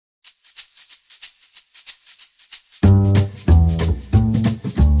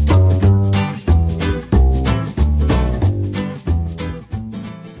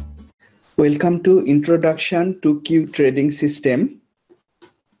Welcome to Introduction to Q Trading System,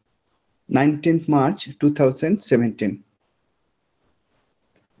 19th March 2017.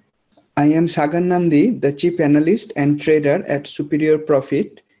 I am Sagar Nandi, the Chief Analyst and Trader at Superior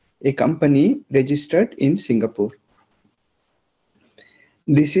Profit, a company registered in Singapore.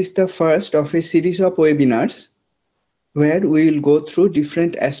 This is the first of a series of webinars where we will go through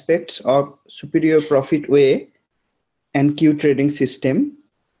different aspects of Superior Profit Way and Q Trading System,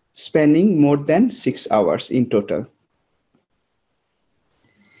 spanning more than 6 hours in total.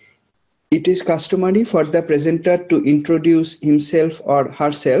 It is customary for the presenter to introduce himself or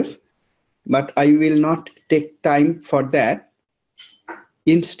herself, but I will not take time for that.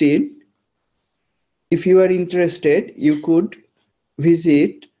 Instead, if you are interested, you could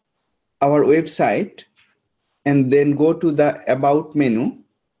visit our website and then go to the About menu,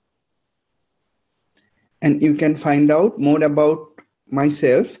 and you can find out more about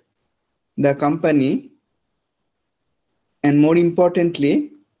myself, the company, and more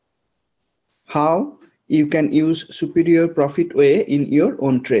importantly, how you can use Superior Profit Way in your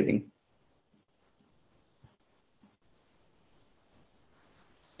own trading.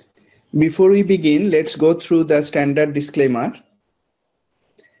 Before we begin, let's go through the standard disclaimer.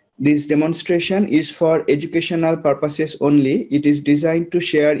 This demonstration is for educational purposes only. It is designed to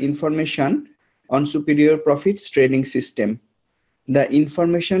share information on Superior Profit's trading system. The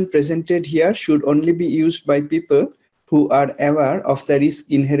information presented here should only be used by people who are aware of the risk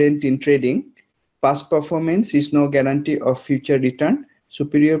inherent in trading. Past performance is no guarantee of future return.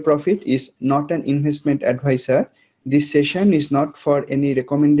 Superior Profit is not an investment advisor. This session is not for any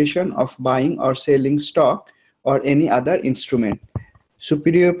recommendation of buying or selling stock or any other instrument.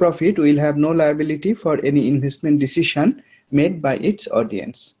 Superior Profit will have no liability for any investment decision made by its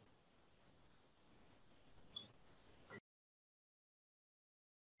audience.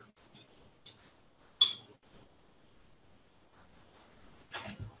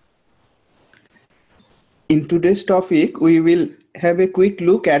 In today's topic, we will have a quick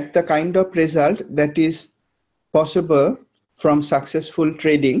look at the kind of result that is possible from successful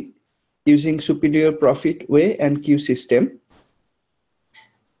trading using Superior Profit Way and Q system.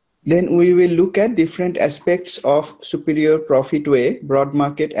 Then we will look at different aspects of Superior Profit Way, broad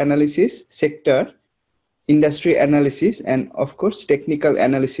market analysis, sector, industry analysis, and of course technical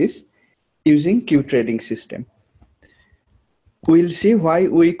analysis using Q trading system. We'll see why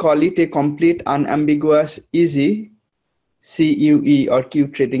we call it a complete, unambiguous, easy CUE or Q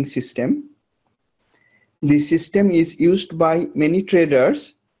trading system. This system is used by many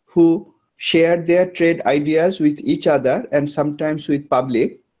traders who share their trade ideas with each other and sometimes with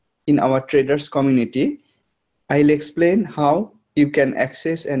public in our traders community. I'll explain how you can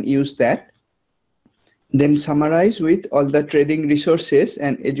access and use that. Then summarize with all the trading resources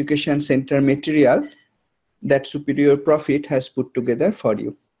and education center material that Superior Profit has put together for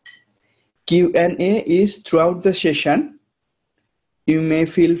you. Q&A is throughout the session. You may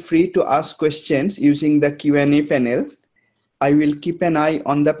feel free to ask questions using the Q&A panel. I will keep an eye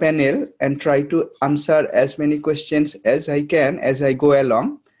on the panel and try to answer as many questions as I can as I go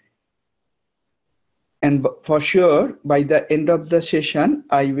along. And for sure, by the end of the session,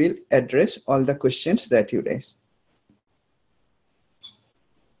 I will address all the questions that you raise.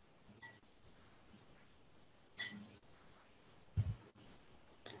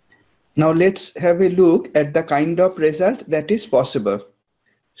 Now let's have a look at the kind of result that is possible.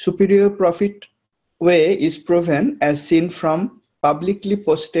 Superior Profit Way is proven as seen from publicly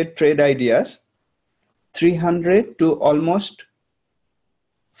posted trade ideas, 300 to almost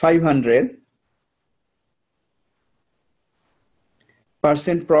 500%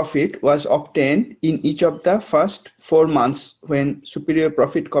 profit was obtained in each of the first 4 months when Superior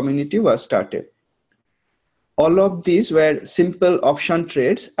Profit community was started. All of these were simple option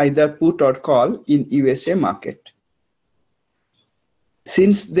trades, either put or call in USA market.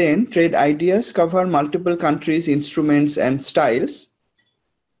 Since then, trade ideas cover multiple countries, instruments, and styles.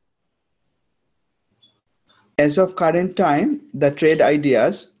 As of current time, the trade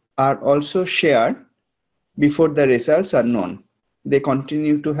ideas are also shared before the results are known. They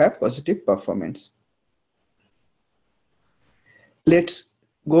continue to have positive performance. Let's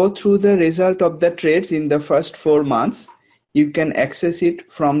go through the result of the trades in the first 4 months. You can access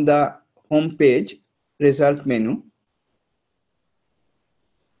it from the home page, result menu.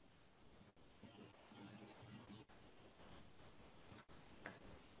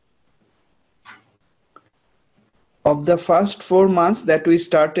 Of the first 4 months that we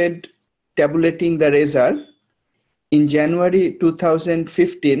started tabulating the result, in January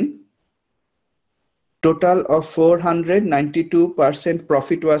 2015, Total of 492%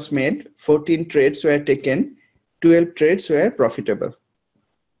 profit was made, 14 trades were taken, 12 trades were profitable.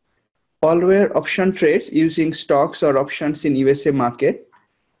 All were option trades using stocks or options in USA market.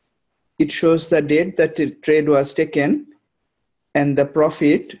 It shows the date that the trade was taken and the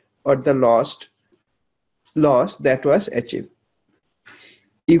profit or the loss that was achieved.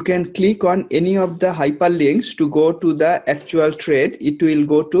 You can click on any of the hyperlinks to go to the actual trade. It will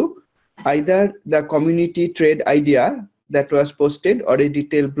go to either the community trade idea that was posted or a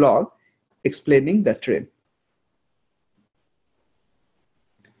detailed blog explaining the trade.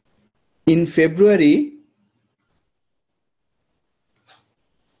 In February,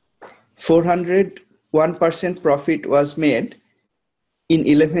 401% profit was made in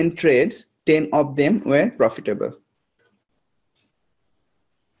 11 trades, 10 of them were profitable.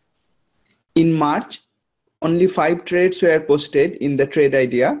 In March, only 5 trades were posted in the trade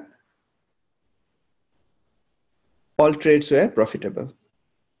idea. All trades were profitable.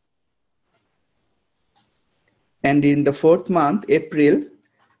 And in the 4th month, April,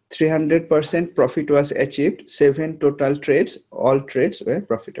 300% profit was achieved, 7 total trades, all trades were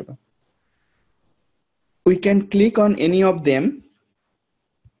profitable. We can click on any of them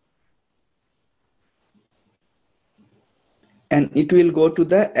and it will go to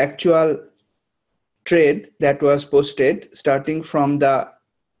the actual trade that was posted starting from the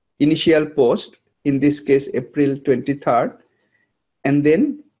initial post, in this case April 23rd, and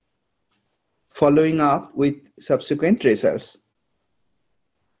then following up with subsequent results.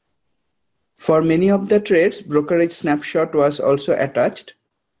 For many of the trades, brokerage snapshot was also attached.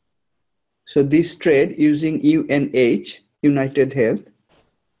 So this trade using UNH, United Health,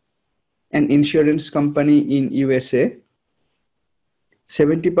 an insurance company in USA,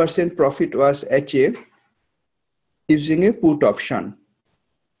 70% profit was achieved using a put option.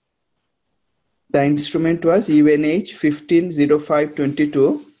 The instrument was UNH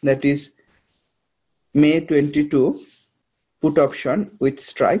 150522, that is May 22, put option with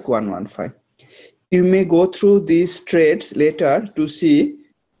strike 115. You may go through these trades later to see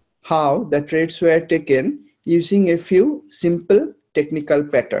how the trades were taken using a few simple technical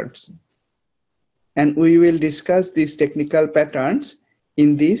patterns. And we will discuss these technical patterns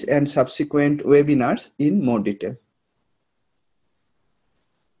in these and subsequent webinars in more detail.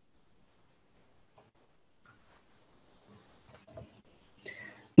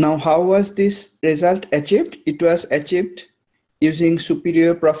 Now, how was this result achieved? It was achieved using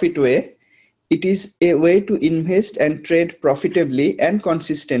superior profit way. It is a way to invest and trade profitably and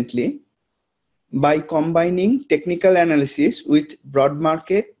consistently by combining technical analysis with broad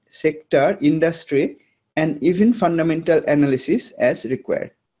market, sector, industry, and even fundamental analysis as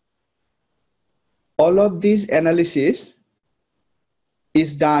required. All of these analysis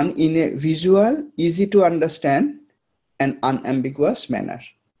is done in a visual, easy to understand, and unambiguous manner.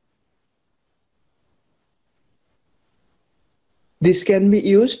 This can be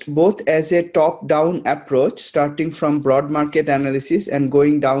used both as a top-down approach, starting from broad market analysis and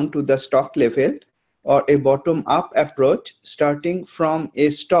going down to the stock level, or a bottom-up approach, starting from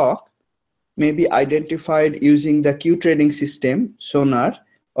a stock may be identified using the Q trading system, Sonar,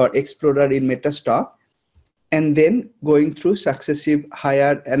 or Explorer in MetaStock, and then going through successive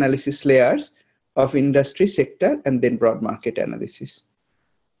higher analysis layers of industry, sector, and then broad market analysis.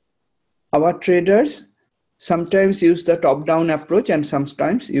 Our traders sometimes use the top-down approach and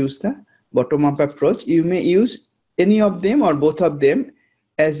sometimes use the bottom-up approach. You may use any of them or both of them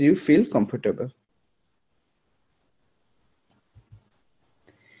as you feel comfortable.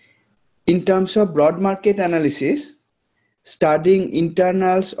 In terms of broad market analysis, studying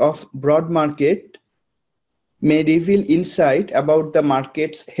internals of broad market may reveal insight about the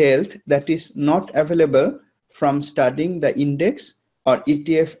market's health that is not available from studying the index or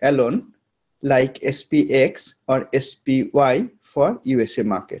ETF alone, like SPX or SPY for USA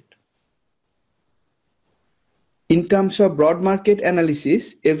market. In terms of broad market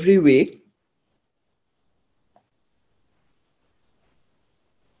analysis, every week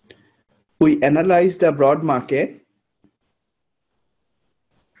we analyze the broad market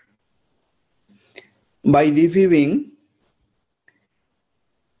by reviewing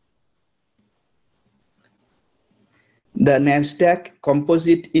the NASDAQ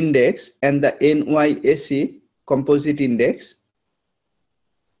Composite Index and the NYSE Composite Index,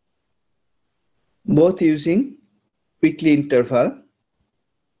 both using weekly interval,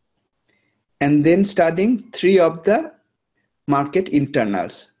 and then studying 3 of the market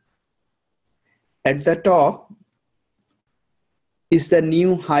internals. At the top is the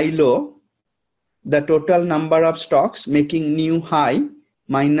new high-low, the total number of stocks making new high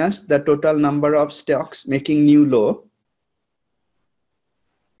minus the total number of stocks making new low.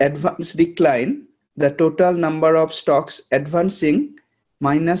 Advance decline, the total number of stocks advancing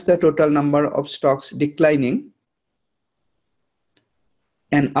minus the total number of stocks declining.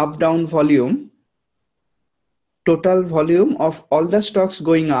 And up-down volume, total volume of all the stocks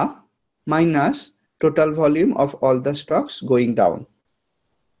going up minus total volume of all the stocks going down.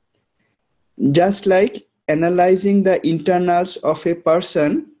 Just like analyzing the internals of a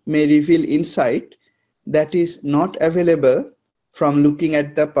person may reveal insight that is not available from looking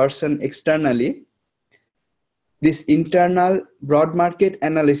at the person externally, this internal broad market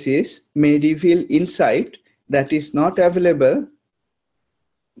analysis may reveal insight that is not available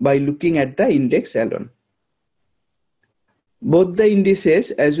by looking at the index alone. Both the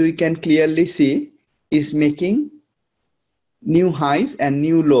indices, as we can clearly see, is making new highs and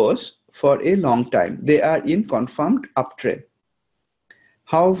new lows for a long time. They are in confirmed uptrend.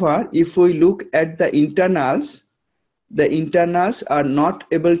 However, if we look at the internals are not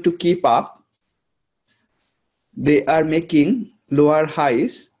able to keep up. They are making lower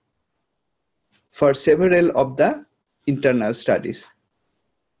highs for several of the internal studies.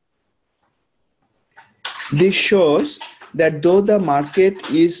 This shows that though the market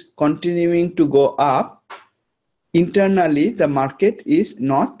is continuing to go up, internally the market is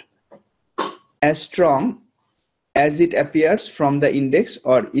not as strong as it appears from the index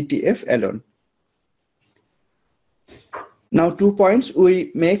or ETF alone. Now, 2 points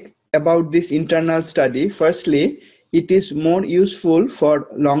we make about this internal study. Firstly, it is more useful for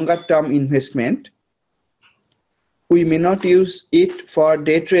longer term investment. We may not use it for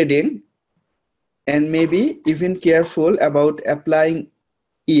day trading and maybe even careful about applying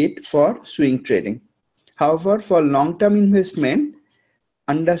it for swing trading. However, for long-term investment,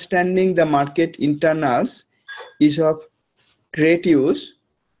 understanding the market internals is of great use.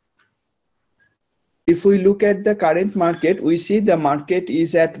 If we look at the current market, we see the market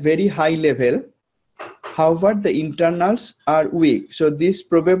is at very high level. However, the internals are weak. So this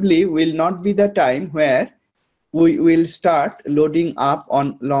probably will not be the time where we will start loading up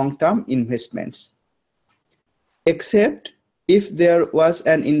on long-term investments. Except if there was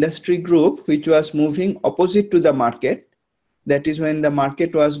an industry group which was moving opposite to the market, that is when the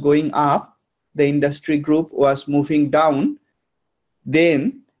market was going up, the industry group was moving down,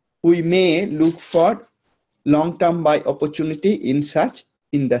 then we may look for long-term buy opportunity in such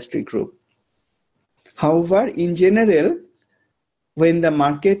industry group. However, in general, when the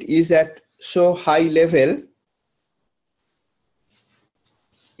market is at so high level,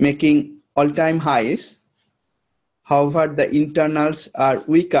 making all-time highs, however, the internals are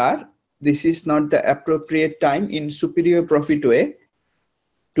weaker, this is not the appropriate time in superior profit way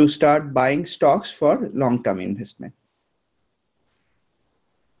to start buying stocks for long-term investment.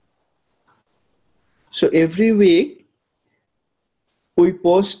 So every week, we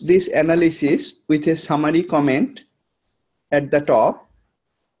post this analysis with a summary comment at the top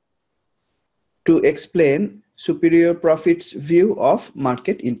to explain Superior Profit's view of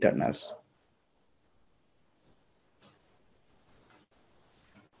market internals.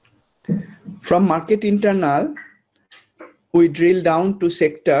 From market internal, we drill down to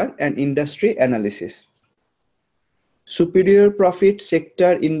sector and industry analysis. Superior Profit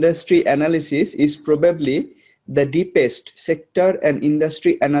sector industry analysis is probably the deepest sector and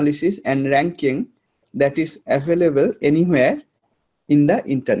industry analysis and ranking that is available anywhere in the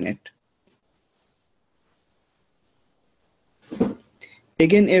internet.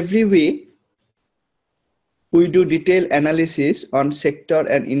 Again, every week, we do detailed analysis on sector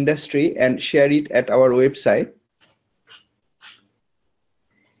and industry and share it at our website.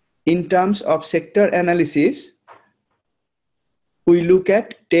 In terms of sector analysis, we look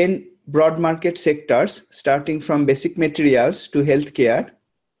at 10 broad market sectors starting from basic materials to healthcare,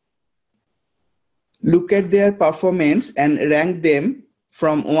 look at their performance and rank them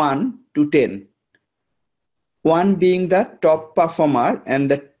from 1 to 10. 1 being the top performer and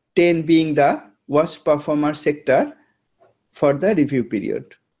the 10 being the worst performer sector for the review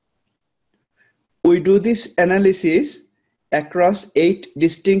period. We do this analysis across 8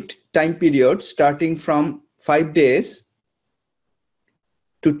 distinct time periods starting from 5 days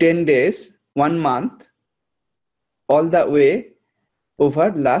to 10 days, 1 month, all the way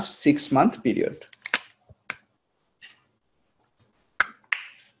over last 6-month period.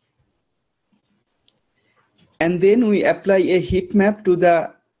 And then we apply a heat map to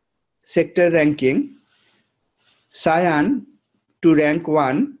the sector ranking, cyan to rank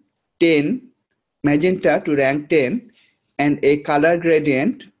 1, 10, magenta to rank 10, and a color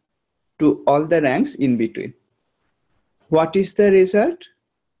gradient to all the ranks in between. What is the result?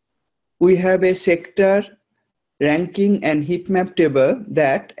 we have a sector ranking and heat map table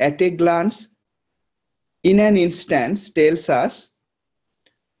that at a glance in an instance tells us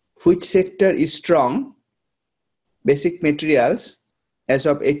which sector is strong, basic materials as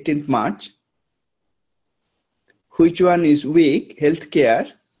of 18th March, which one is weak,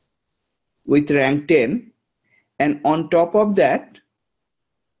 healthcare with rank 10, and on top of that,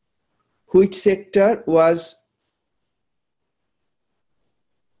 which sector was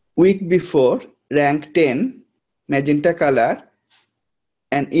week before, rank 10, magenta color,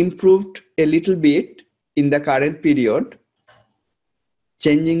 and improved a little bit in the current period,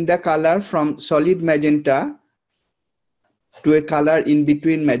 changing the color from solid magenta to a color in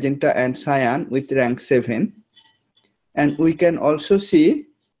between magenta and cyan with rank 7. And we can also see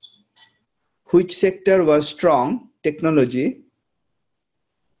which sector was strong, technology,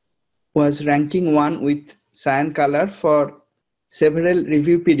 was ranking 1 with cyan color for several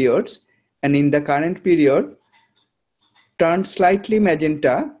review periods, and in the current period turned slightly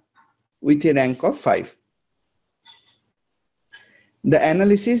magenta with a rank of 5. The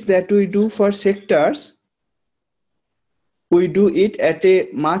analysis that we do for sectors, we do it at a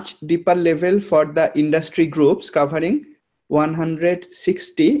much deeper level for the industry groups, covering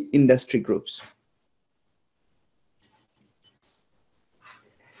 160 industry groups.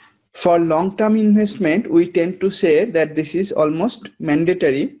 For long-term investment, we tend to say that this is almost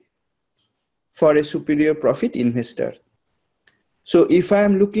mandatory for a superior profit investor. So if I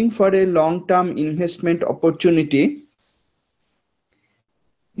am looking for a long-term investment opportunity,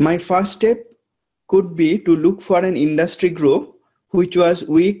 my first step could be to look for an industry group which was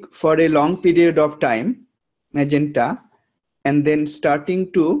weak for a long period of time, magenta, and then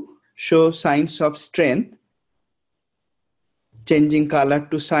starting to show signs of strength, changing color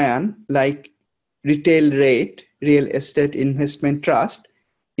to cyan, like Retail Rate, Real Estate Investment Trust,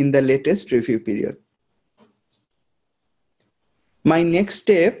 in the latest review period. My next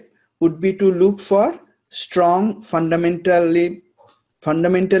step would be to look for strong, fundamentally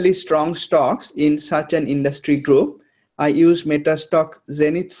strong stocks in such an industry group. I use Metastock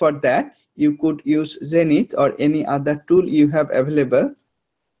Zenith for that. You could use Zenith or any other tool you have available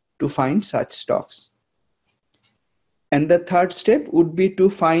to find such stocks. And the third step would be to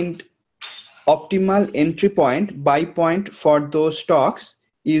find optimal entry point, buy point for those stocks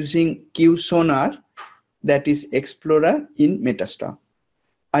using QSonar, that is Explorer in Metastock.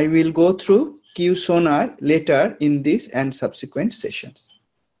 I will go through QSonar later in this and subsequent sessions.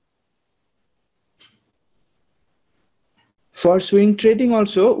 For swing trading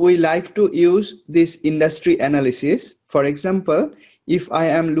also, we like to use this industry analysis. For example, if I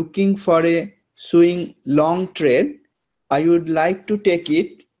am looking for a swing long trade, I would like to take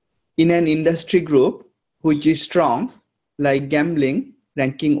it in an industry group which is strong, like gambling,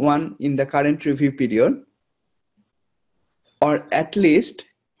 ranking 1 in the current review period, or at least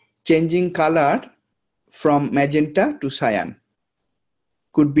changing color from magenta to cyan.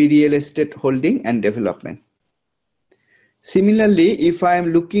 Could be real estate holding and development. Similarly, if I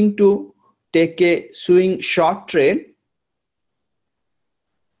am looking to take a swing short trade,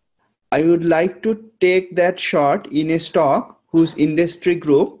 I would like to take that short in a stock whose industry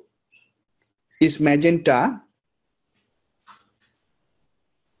group is magenta,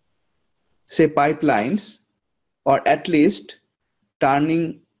 say pipelines, or at least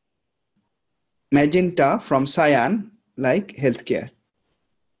turning magenta from cyan, like healthcare.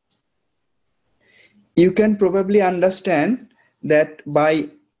 You can probably understand that by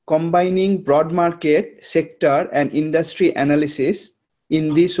combining broad market, sector, and industry analysis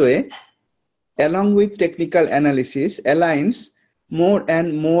in this way, along with technical analysis, aligns more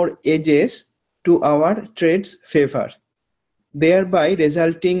and more edges to our trade's favor, thereby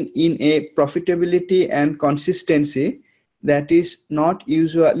resulting in a profitability and consistency that is not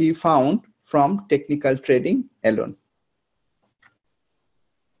usually found from technical trading alone.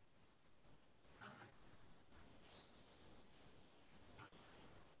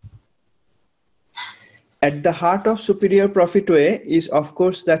 At the heart of Superior Profit Way is, of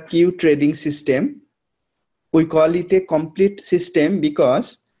course, the Q trading system. We call it a complete system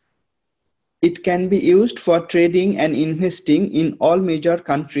because it can be used for trading and investing in all major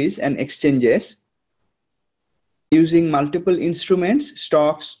countries and exchanges using multiple instruments,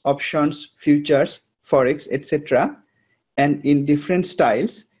 stocks, options, futures, forex, etc., and in different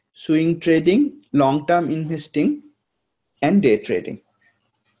styles: swing trading, long-term investing, and day trading.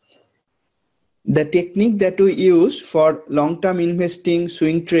 The technique that we use for long-term investing,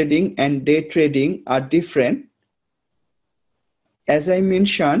 swing trading, and day trading are different. As I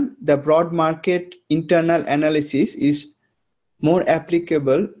mentioned, the broad market internal analysis is more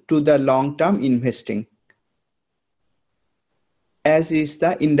applicable to the long-term investing, as is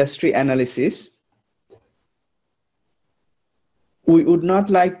the industry analysis. We would not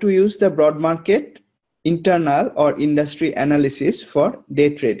like to use the broad market, internal or industry analysis for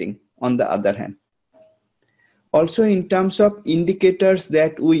day trading on the other hand. Also, in terms of indicators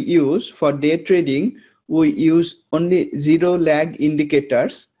that we use for day trading, we use only zero lag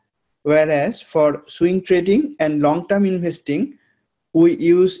indicators, whereas for swing trading and long-term investing, we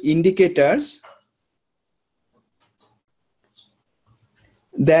use indicators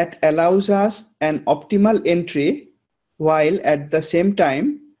that allows us an optimal entry while at the same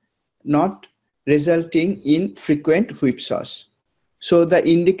time not resulting in frequent whipsaws. So the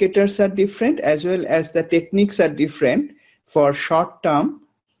indicators are different as well as the techniques are different for short-term,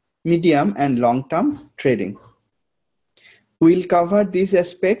 medium and long-term trading. We'll cover these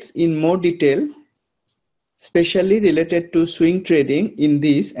aspects in more detail, especially related to swing trading in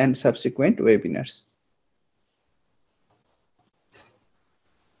these and subsequent webinars.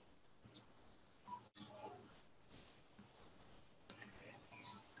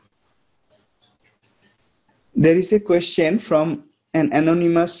 There is a question from an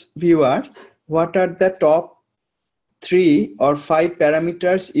anonymous viewer. What are the top 3 or 5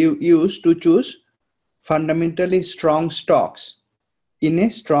 parameters you use to choose fundamentally strong stocks in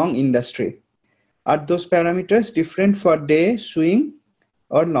a strong industry? Are those parameters different for day, swing,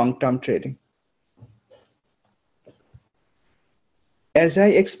 or long-term trading? As I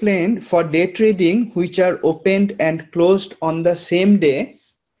explained, for day trading, which are opened and closed on the same day,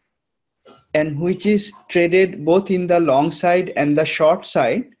 and which is traded both in the long side and the short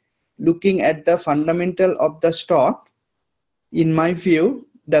side, looking at the fundamental of the stock, in my view,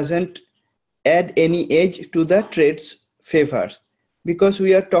 doesn't add any edge to the trade's favor, because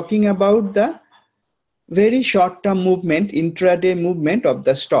we are talking about the very short-term movement, intraday movement of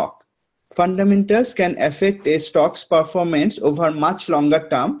the stock. Fundamentals can affect a stock's performance over much longer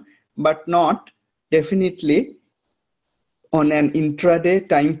term, but not definitely on an intraday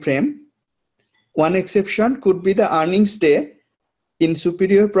time frame. One exception could be the earnings day. In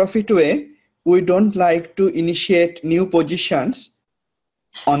Superior Profit Way, we don't like to initiate new positions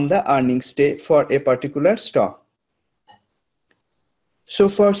on the earnings day for a particular stock. So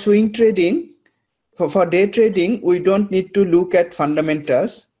for swing trading, for day trading, we don't need to look at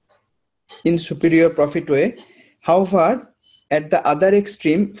fundamentals in Superior Profit Way. However, at the other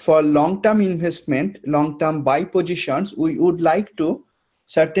extreme, for long-term investment, long-term buy positions, we would like to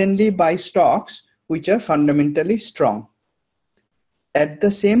certainly buy stocks which are fundamentally strong. At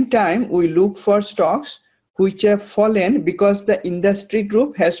the same time, we look for stocks which have fallen because the industry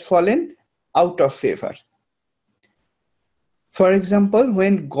group has fallen out of favor. For example,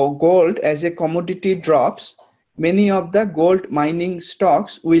 when gold as a commodity drops, many of the gold mining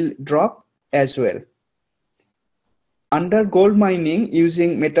stocks will drop as well. Under gold mining,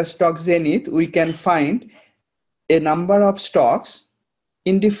 using Metastock Zenith, we can find a number of stocks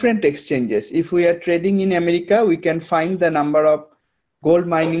in different exchanges. If we are trading in America, we can find the number of gold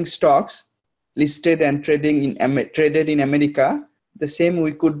mining stocks listed and traded in America. The same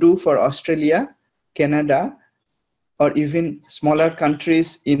we could do for Australia, Canada, or even smaller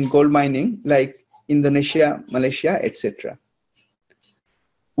countries in gold mining like Indonesia, Malaysia, etc.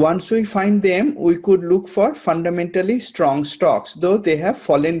 Once we find them, we could look for fundamentally strong stocks, though they have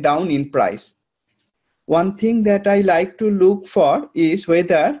fallen down in price. One thing that I like to look for is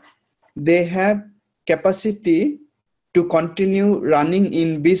whether they have capacity to continue running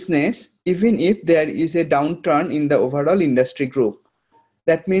in business even if there is a downturn in the overall industry group.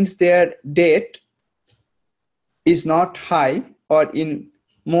 That means their debt is not high, or in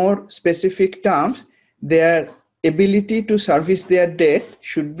more specific terms, their ability to service their debt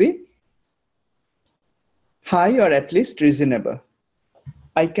should be high or at least reasonable.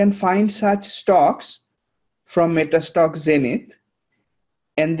 I can find such stocks from Metastock Zenith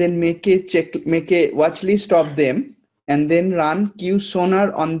and then make a watch list of them and then run Q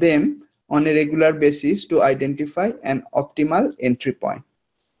sonar on them on a regular basis to identify an optimal entry point.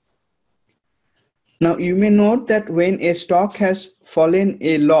 Now you may note that when a stock has fallen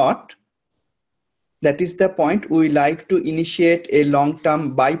a lot, that is the point we like to initiate a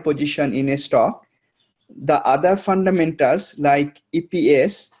long-term buy position in a stock. The other fundamentals like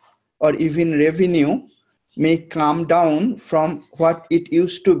EPS or even revenue may come down from what it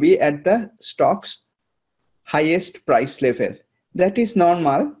used to be at the stock's highest price level. That is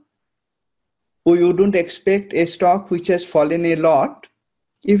normal. We wouldn't expect a stock which has fallen a lot,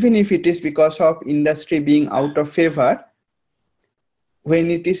 even if it is because of industry being out of favor,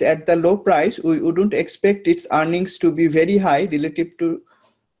 when it is at the low price, we wouldn't expect its earnings to be very high relative to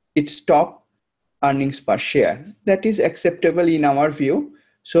its top earnings per share. That is acceptable in our view,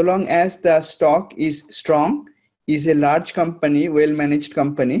 so long as the stock is strong, is a large company, well-managed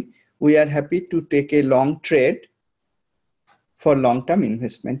company. We are happy to take a long trade for long-term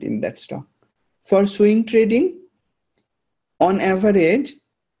investment in that stock. For swing trading, on average,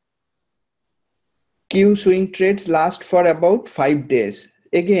 Q swing trades last for about 5 days.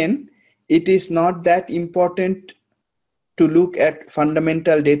 Again, it is not that important to look at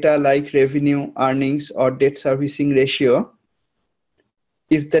fundamental data like revenue, earnings, or debt servicing ratio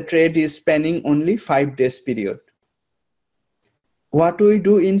if the trade is spanning only 5 days period. What we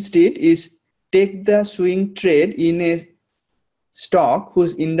do instead is take the swing trade in a stock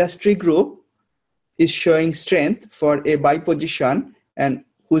whose industry group is showing strength for a buy position and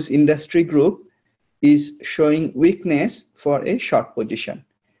whose industry group is showing weakness for a short position.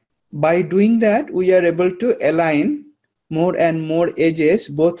 By doing that, we are able to align more and more edges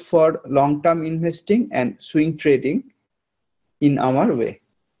both for long-term investing and swing trading in our way.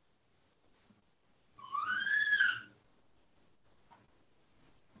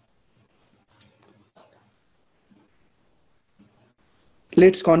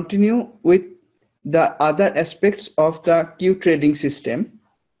 Let's continue with the other aspects of the Q trading system.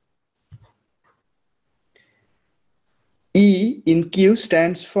 E in Q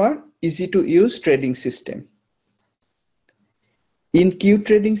stands for easy to use trading system. In Q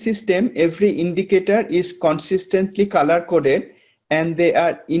trading system, every indicator is consistently color coded and they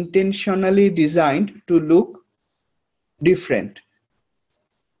are intentionally designed to look different.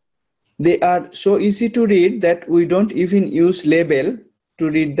 They are so easy to read that we don't even use label to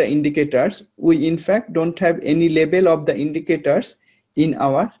read the indicators. We in fact don't have any label of the indicators in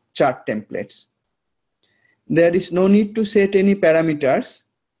our chart templates. There is no need to set any parameters,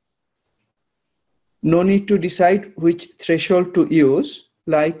 no need to decide which threshold to use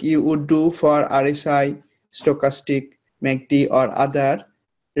like you would do for RSI, stochastic, MACD or other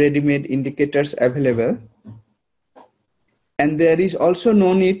ready-made indicators available. And there is also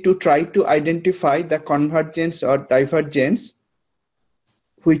no need to try to identify the convergence or divergence,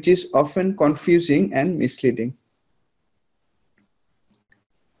 which is often confusing and misleading.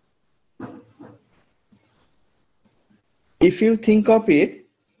 If you think of it,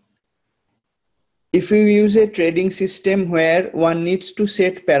 if you use a trading system where one needs to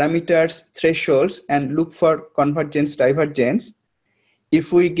set parameters, thresholds, and look for convergence, divergence,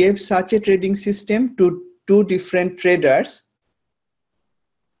 if we gave such a trading system to two different traders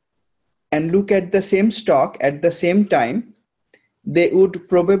and look at the same stock at the same time, they would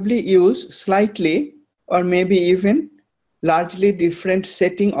probably use slightly or maybe even largely different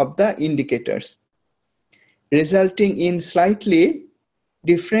setting of the indicators, resulting in slightly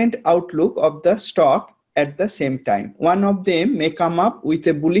different outlook of the stock at the same time. One of them may come up with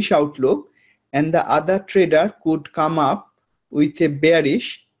a bullish outlook and the other trader could come up with a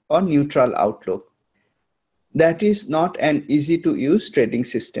bearish or neutral outlook. That is not an easy to use trading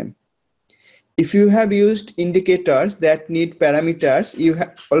system. If you have used indicators that need parameters, you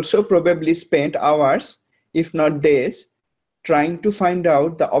have also probably spent hours, if not days, trying to find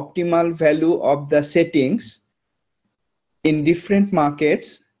out the optimal value of the settings in different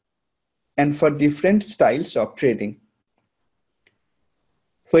markets and for different styles of trading.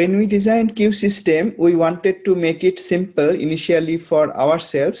 When we designed Q system, we wanted to make it simple initially for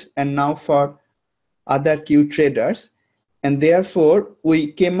ourselves and now for other Q traders. And therefore,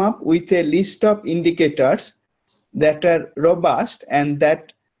 we came up with a list of indicators that are robust and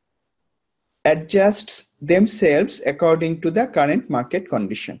that adjusts themselves according to the current market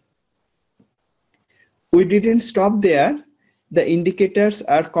condition. We didn't stop there. The indicators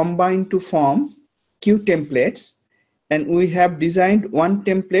are combined to form Q templates, and we have designed one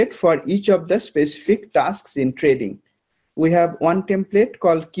template for each of the specific tasks in trading. We have one template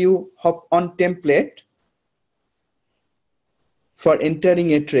called Q hop on template for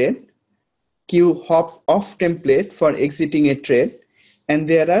entering a trade, Q hop off template for exiting a trade, and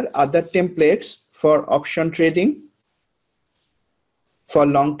there are other templates for option trading, for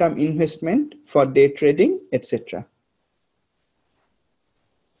long-term investment, for day trading, etc.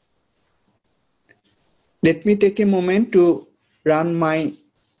 Let me take a moment to run my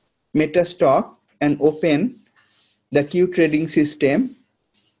Metastock and open the Q trading system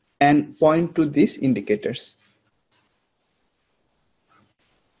and point to these indicators.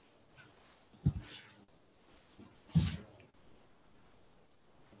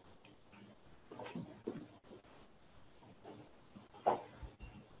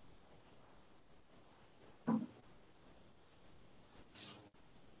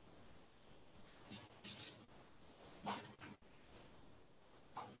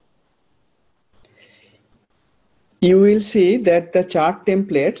 You will see that the chart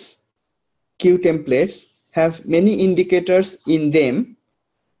templates, Q templates, have many indicators in them,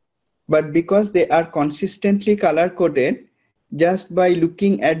 but because they are consistently color coded, just by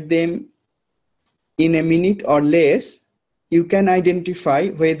looking at them in a minute or less, you can identify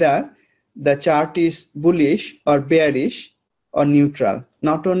whether the chart is bullish or bearish or neutral,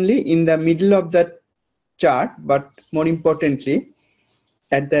 not only in the middle of the chart, but more importantly,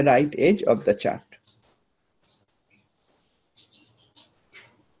 at the right edge of the chart.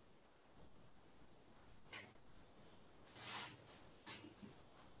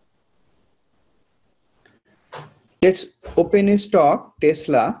 Let's open a stock,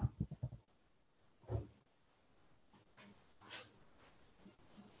 Tesla,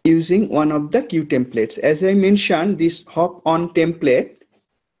 using one of the Q templates. As I mentioned, this hop on template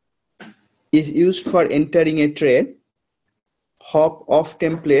is used for entering a trade, hop off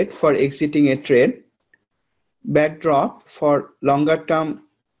template for exiting a trade, backdrop for longer term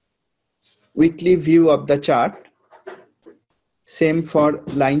weekly view of the chart, same for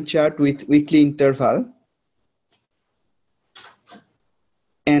line chart with weekly interval,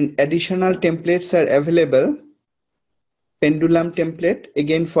 and additional templates are available. Pendulum template,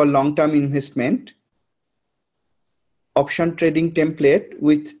 again for long-term investment, option trading template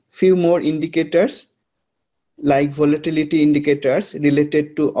with few more indicators like volatility indicators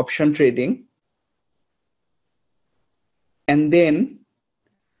related to option trading, and then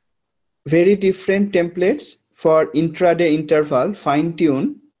very different templates for intraday interval,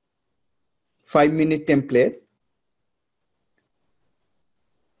 fine-tune 5-minute template,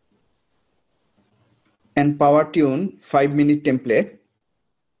 and power tune 5-minute template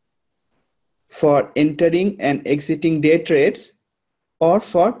for entering and exiting day trades or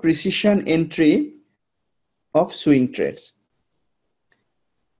for precision entry of swing trades.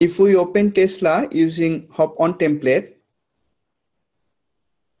 If we open Tesla using hop on template,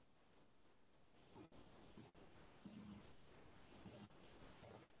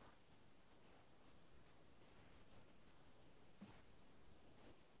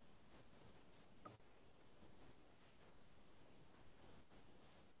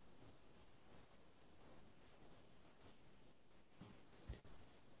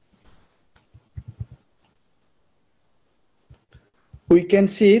 we can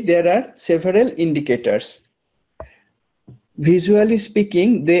see there are several indicators. Visually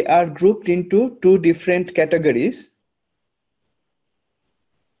speaking, they are grouped into two different categories.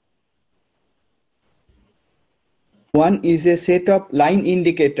 One is a set of line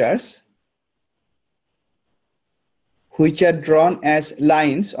indicators which are drawn as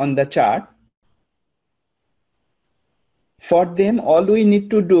lines on the chart. For them, all we need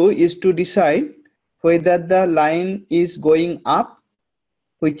to do is to decide whether the line is going up,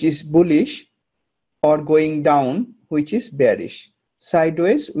 which is bullish, or going down, which is bearish.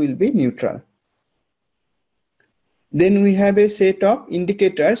 Sideways will be neutral. Then we have a set of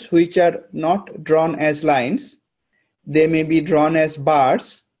indicators which are not drawn as lines. They may be drawn as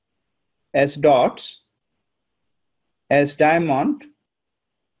bars, as dots, as diamond,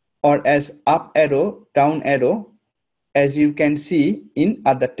 or as up arrow, down arrow, as you can see in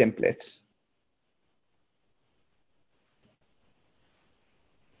other templates.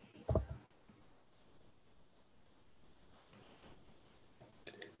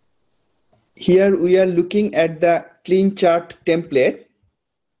 Here we are looking at the clean chart template,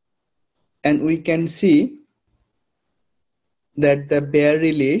 and we can see that the bear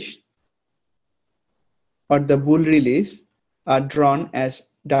release or the bull release are drawn as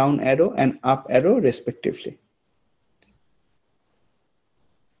down arrow and up arrow respectively.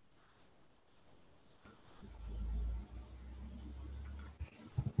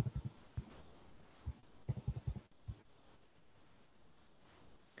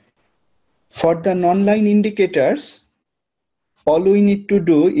 For the non-line indicators, all we need to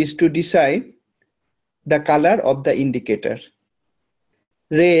do is to decide the color of the indicator.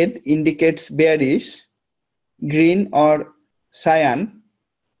 Red indicates bearish, green or cyan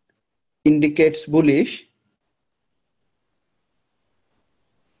indicates bullish,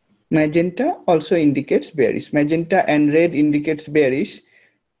 magenta also indicates bearish. Magenta and red indicates bearish,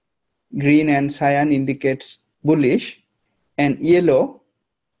 green and cyan indicates bullish, and yellow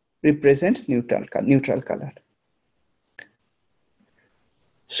represents neutral color.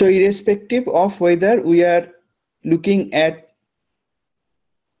 So irrespective of whether we are looking at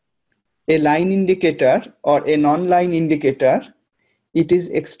a line indicator or a non-line indicator, it is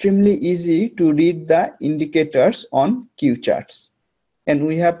extremely easy to read the indicators on Q charts. And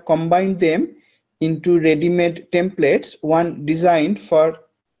we have combined them into ready-made templates, one designed for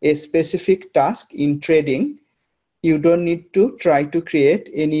a specific task in trading you don't need to try to create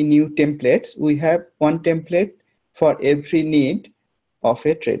any new templates. We have one template for every need of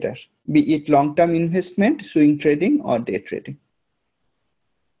a trader, be it long-term investment, swing trading, or day trading.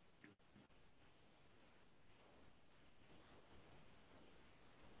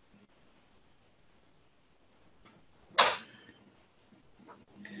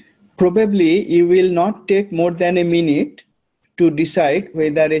 Probably you will not take more than a minute to decide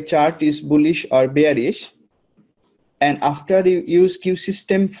whether a chart is bullish or bearish. And after you use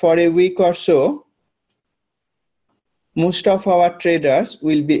QSystem for a week or so, most of our traders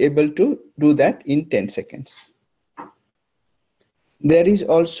will be able to do that in 10 seconds. There is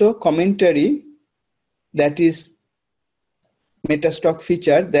also commentary, that is Metastock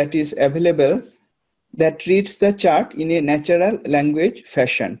feature, that is available, that reads the chart in a natural language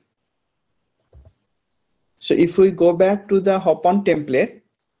fashion. So if we go back to the hop-on template,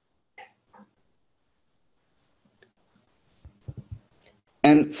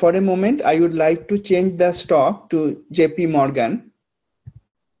 and for a moment, I would like to change the stock to JP Morgan.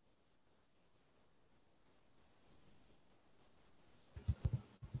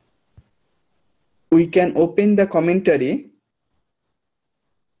 We can open the commentary.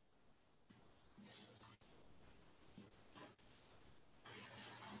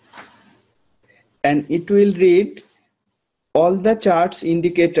 And it will read all the charts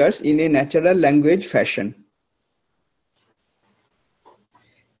indicators in a natural language fashion.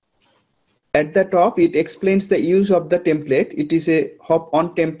 At the top, it explains the use of the template. It is a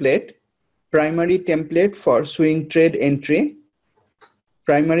hop-on template, primary template for swing trade entry,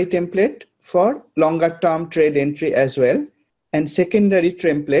 primary template for longer term trade entry as well, and secondary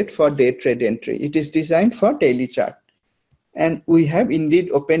template for day trade entry. It is designed for daily chart. And we have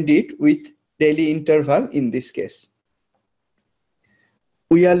indeed opened it with daily interval in this case.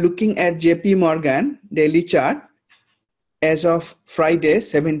 We are looking at JP Morgan daily chart as of Friday,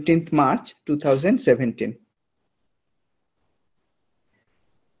 17th March 2017.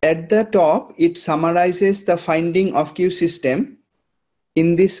 At the top, it summarizes the finding of QSystem,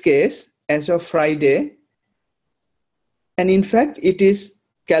 in this case, as of Friday. And in fact, it is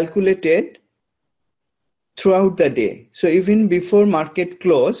calculated throughout the day. So even before market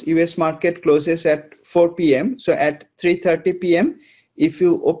close, US market closes at 4 p.m. So at 3:30 p.m., if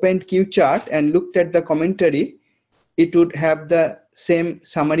you opened Q chart and looked at the commentary, it would have the same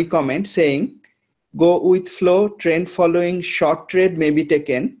summary comment saying, go with flow, trend following short trade may be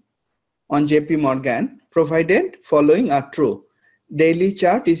taken on JP Morgan, provided following are true. Daily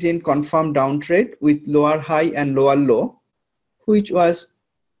chart is in confirmed downtrend with lower high and lower low, which was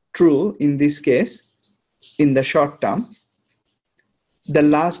true in this case in the short term. The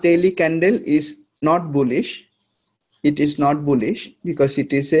last daily candle is not bullish. It is not bullish because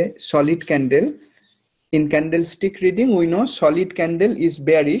it is a solid candle. In candlestick reading, we know solid candle is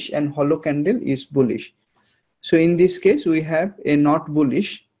bearish and hollow candle is bullish. So in this case, we have a not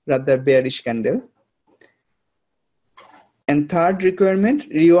bullish, rather bearish candle. And third requirement,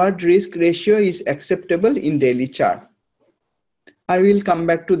 reward risk ratio is acceptable in daily chart. I will come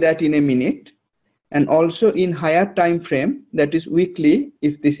back to that in a minute. And also in higher time frame, that is weekly,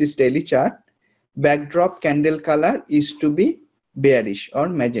 if this is daily chart, backdrop candle color is to be bearish or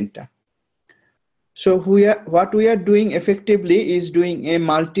magenta. So what we are doing effectively is doing a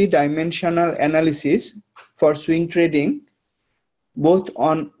multi-dimensional analysis for swing trading, both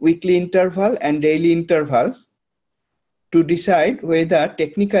on weekly interval and daily interval, to decide whether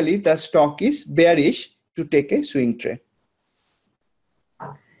technically the stock is bearish to take a swing trade.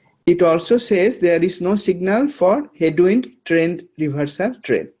 It also says there is no signal for headwind trend reversal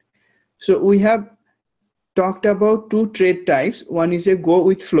trade. So we have talked about two trade types. One is a go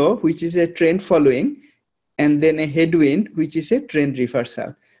with flow, which is a trend following, and then a headwind, which is a trend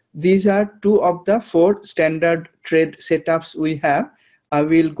reversal. These are two of the four standard trade setups we have. I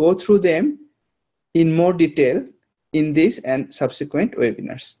will go through them in more detail in this and subsequent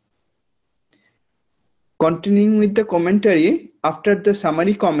webinars. Continuing with the commentary, after the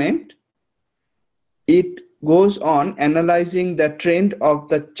summary comment, it goes on analyzing the trend of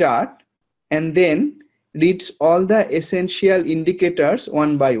the chart and then reads all the essential indicators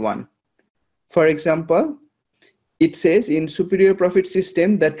one by one. For example, it says in superior profit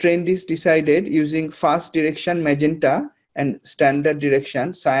system, the trend is decided using fast direction magenta and standard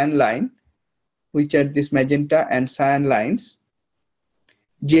direction cyan line, which are this magenta and cyan lines.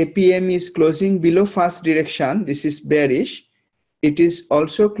 JPM is closing below fast direction, this is bearish. It is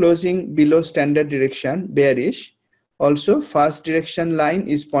also closing below standard direction, bearish. Also fast direction line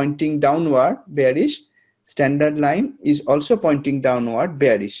is pointing downward, bearish. Standard line is also pointing downward,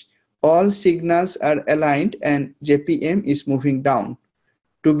 bearish. all signals are aligned and JPM is moving down.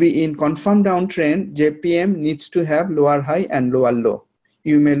 To be in confirmed downtrend, JPM needs to have lower high and lower low.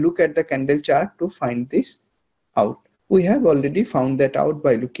 You may look at the candle chart to find this out. We have already found that out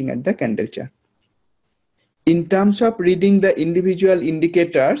by looking at the candle chart. In terms of reading the individual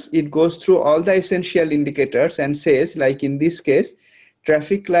indicators, it goes through all the essential indicators and says, like in this case,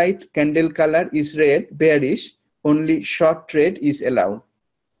 traffic light candle color is red, bearish, only short trade is allowed.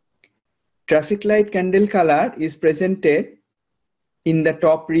 Traffic light candle color is presented in the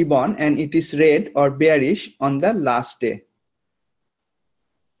top ribbon and it is red or bearish on the last day.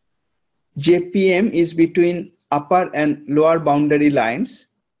 JPM is between upper and lower boundary lines.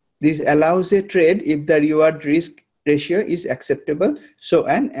 This allows a trade if the reward risk ratio is acceptable, so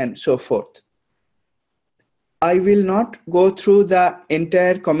on and so forth. I will not go through the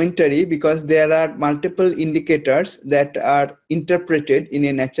entire commentary because there are multiple indicators that are interpreted in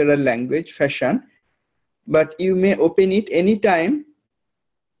a natural language fashion, but you may open it anytime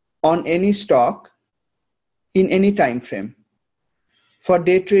on any stock in any time frame. For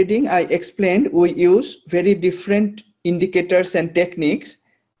day trading, I explained we use very different indicators and techniques.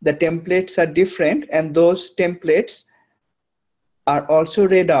 The templates are different and those templates are also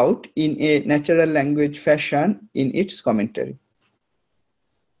read out in a natural language fashion in its commentary.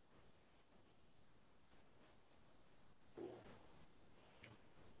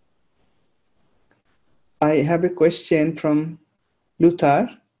 I have a question from Luther.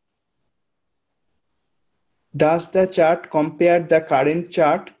 Does the chart compare the current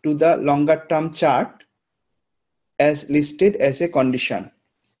chart to the longer term chart as listed as a condition?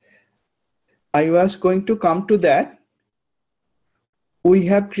 I was going to come to that. We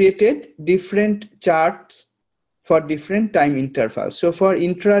have created different charts for different time intervals. So for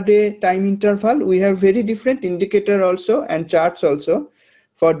intraday time interval, we have very different indicator also and charts also.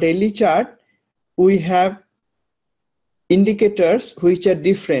 For daily chart, we have indicators which are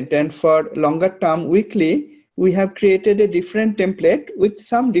different, and for longer term weekly, we have created a different template with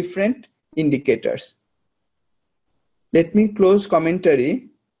some different indicators. Let me close commentary.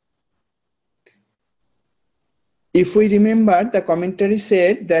 If we remember, the commentary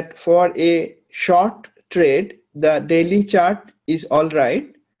said that for a short trade, the daily chart is all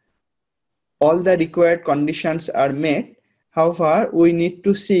right. All the required conditions are met. However, we need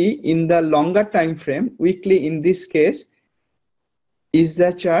to see in the longer time frame, weekly in this case, is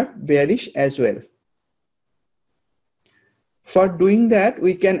the chart bearish as well. For doing that,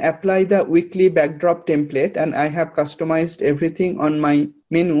 we can apply the weekly backdrop template, and I have customized everything on my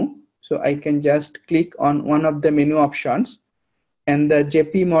menu. So I can just click on one of the menu options and the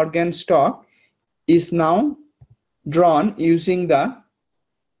JP Morgan stock is now drawn using the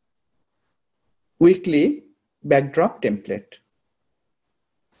weekly backdrop template.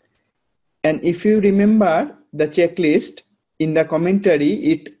 And if you remember the checklist in the commentary,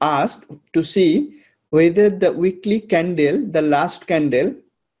 it asked to see whether the weekly candle, the last candle,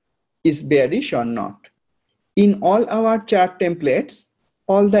 is bearish or not. In all our chart templates,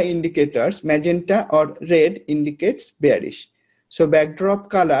 all the indicators, magenta or red, indicates bearish. So backdrop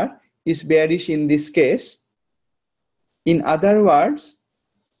color is bearish in this case. In other words,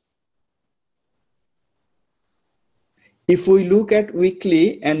 if we look at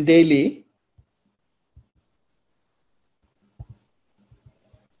weekly and daily,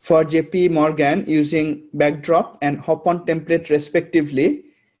 for JP Morgan using backdrop and hop-on template respectively,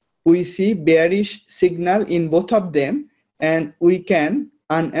 we see bearish signal in both of them, and we can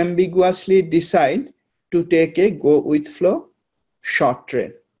unambiguously decide to take a go with flow short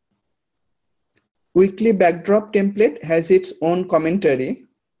trade. Weekly backdrop template has its own commentary.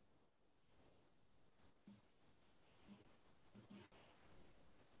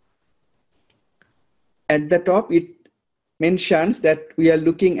 At the top, it mentions that we are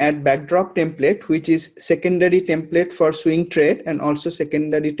looking at backdrop template, which is secondary template for swing trade and also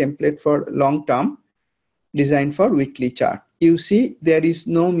secondary template for long term, designed for weekly chart. You see there is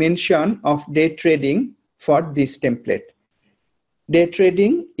no mention of day trading for this template. Day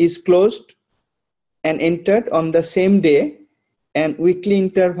trading is closed and entered on the same day, and weekly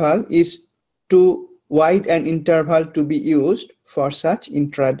interval is too wide an interval to be used for such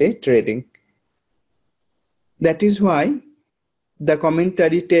intraday trading. That is why the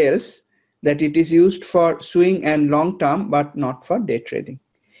commentary tells that it is used for swing and long term but not for day trading.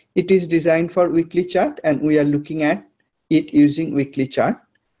 It is designed for weekly chart and we are looking at it using weekly chart.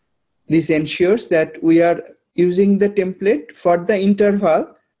 This ensures that we are using the template for the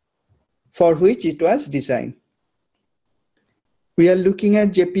interval for which it was designed. We are looking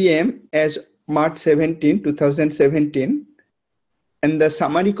at JPM as March 17, 2017. And the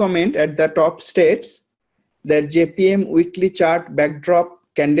summary comment at the top states that JPM weekly chart backdrop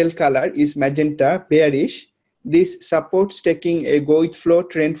candle color is magenta, bearish. This supports taking a go with flow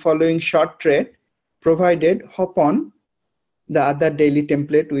trend following short trade, provided hop on the other daily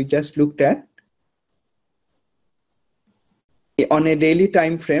template we just looked at on a daily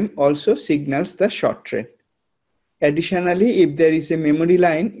time frame also signals the short trade. Additionally, if there is a memory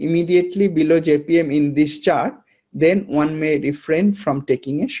line immediately below JPM in this chart, then one may refrain from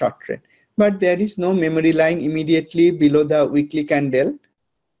taking a short trade. But there is no memory line immediately below the weekly candle.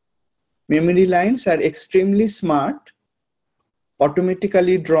 Memory lines are extremely smart,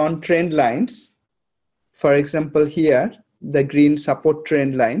 automatically drawn trend lines. For example, here, the green support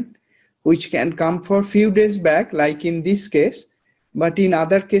trend line, which can come for few days back, like in this case, but in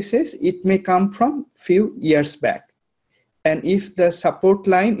other cases, it may come from few years back. And if the support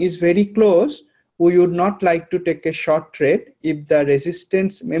line is very close, we would not like to take a short trade. If the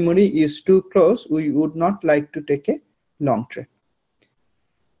resistance memory is too close, we would not like to take a long trade.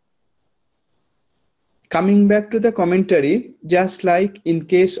 Coming back to the commentary, just like in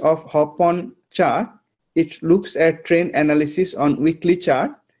case of hop-on chart, it looks at trend analysis on weekly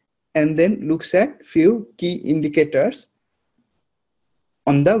chart and then looks at few key indicators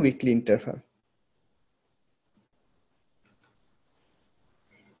on the weekly interval.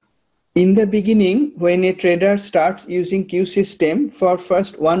 In the beginning, when a trader starts using Q system for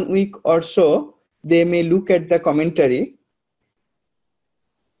first 1 week or so, they may look at the commentary.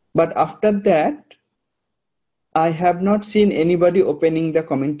 But after that, I have not seen anybody opening the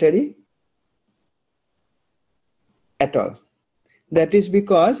commentary at all. That is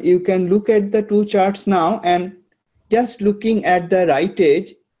because you can look at the two charts now and just looking at the right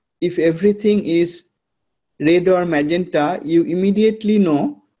edge, if everything is red or magenta, you immediately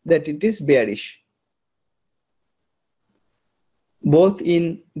know that it is bearish, both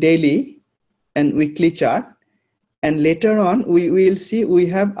in daily and weekly chart. And later on, we will see we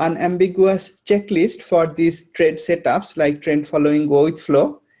have unambiguous checklist for these trade setups like trend following, go with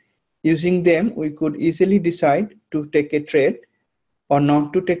flow. Using them, we could easily decide to take a trade or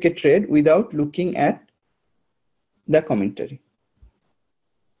not to take a trade without looking at the commentary.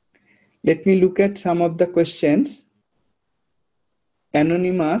 Let me look at some of the questions.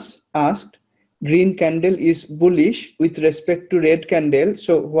 Anonymous asked, green candle is bullish with respect to red candle.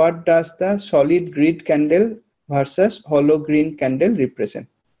 So what does the solid green candle versus hollow green candle represent?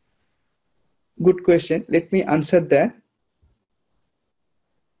 Good question. Let me answer that.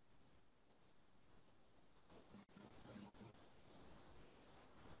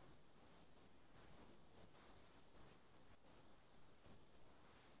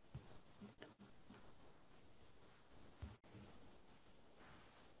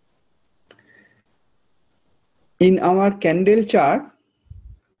 In our candle chart,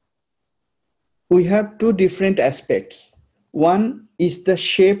 we have two different aspects. One is the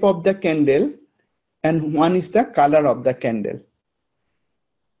shape of the candle and one is the color of the candle.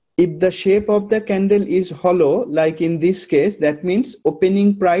 If the shape of the candle is hollow, like in this case, that means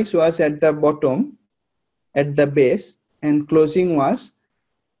opening price was at the bottom, at the base, and closing was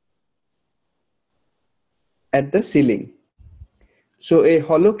at the ceiling. So a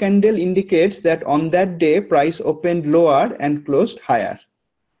hollow candle indicates that on that day price opened lower and closed higher.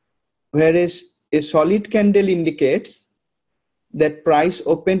 Whereas a solid candle indicates that price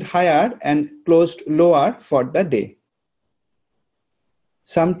opened higher and closed lower for the day.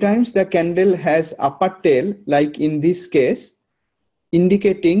 Sometimes the candle has upper tail, like in this case,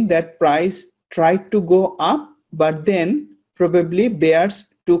 indicating that price tried to go up, but then probably bears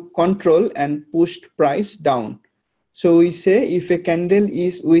took control and pushed price down. So we say if a candle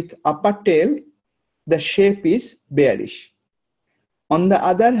is with upper tail, the shape is bearish. On the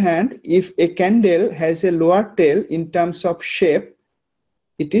other hand, if a candle has a lower tail in terms of shape,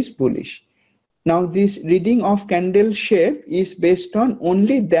 it is bullish. Now this reading of candle shape is based on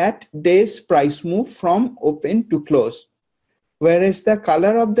only that day's price move from open to close, whereas the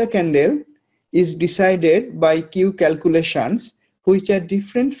color of the candle is decided by Q calculations, which are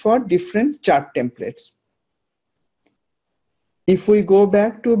different for different chart templates. If we go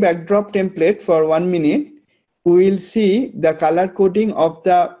back to backdrop template for 1 minute, we will see the color coding of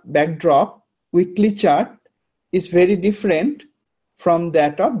the backdrop weekly chart is very different from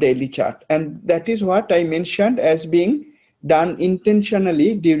that of daily chart. And that is what I mentioned as being done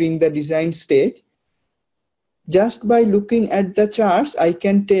intentionally during the design stage. Just by looking at the charts, I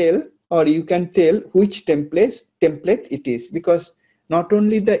can tell, or you can tell, which template it is, because not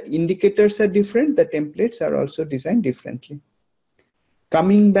only the indicators are different, the templates are also designed differently.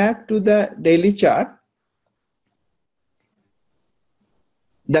 Coming back to the daily chart,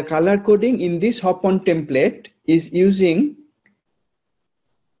 The color coding in this hop-on template is using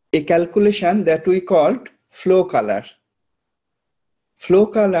a calculation that we called flow color. Flow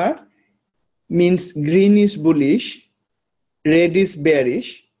color means green is bullish, red is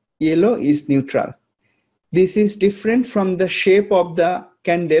bearish, yellow is neutral. This is different from the shape of the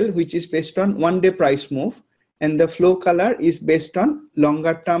candle, which is based on one-day price move, and the flow color is based on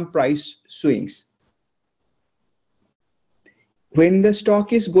longer-term price swings. When the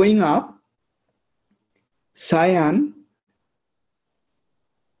stock is going up, cyan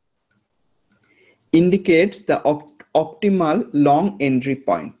indicates the optimal long entry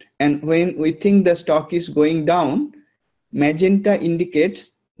point. And when we think the stock is going down, magenta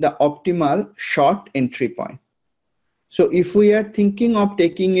indicates the optimal short entry point. So if we are thinking of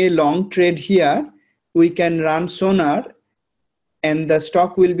taking a long trade here, we can run sonar and the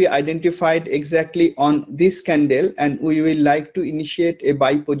stock will be identified exactly on this candle, and we will like to initiate a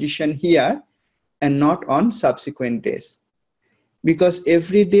buy position here and not on subsequent days. Because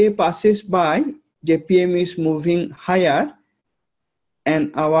every day passes by, JPM is moving higher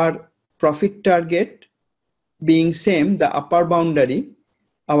and our profit target being same, the upper boundary,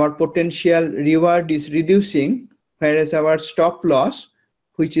 our potential reward is reducing, whereas our stop loss,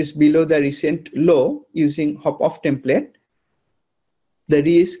 which is below the recent low using hop-off template, the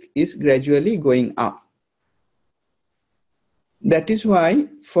risk is gradually going up. That is why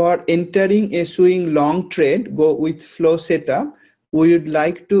for entering a swing long trade, go with flow setup, we would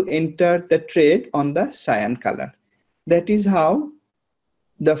like to enter the trade on the cyan color. That is how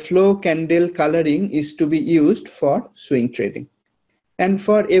the flow candle coloring is to be used for swing trading. And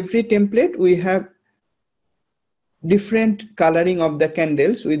for every template, we have different coloring of the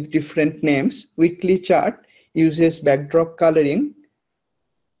candles with different names. Weekly chart uses backdrop coloring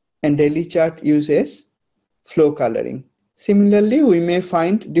and daily chart uses flow coloring. Similarly, we may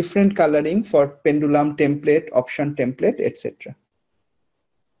find different coloring for pendulum template, option template, etc.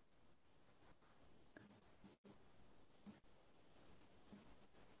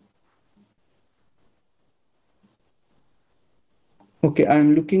 Okay,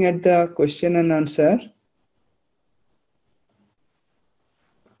 I'm looking at the question and answer.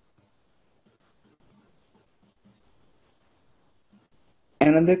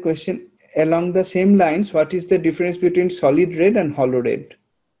 Another question along the same lines, what is the difference between solid red and hollow red?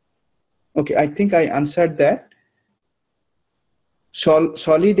 Okay, I think I answered that.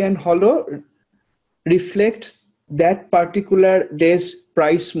 Solid and hollow reflects that particular day's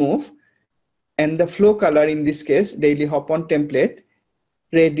price move, and the flow color in this case, daily hop-on template,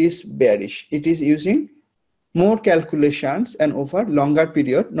 red is bearish. It is using more calculations and over longer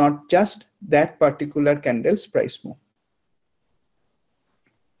period, not just that particular candle's price move.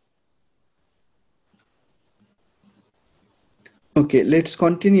 Okay, let's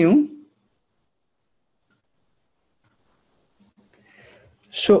continue.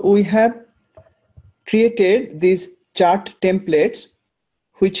 So we have created these chart templates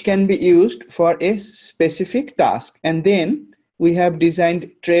which can be used for a specific task, and then we have designed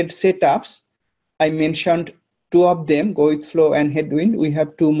trade setups. I mentioned two of them, go with flow and headwind. We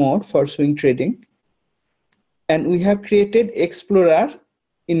have two more for swing trading. And we have created Explorer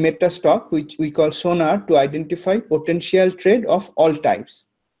in MetaStock, which we call sonar, to identify potential trade of all types.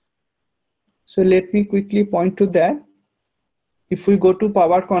 So let me quickly point to that. If we go to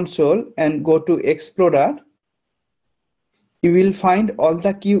Power Console and go to Explorer, you will find all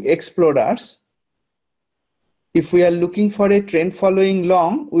the Q explorers. If we are looking for a trend following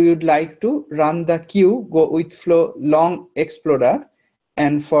long, we would like to run the Q, go with flow long explorer,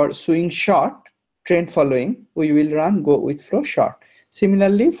 and for swing short, trend following, we will run go with flow short.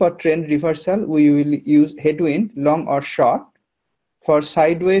 Similarly, for trend reversal, we will use headwind long or short. For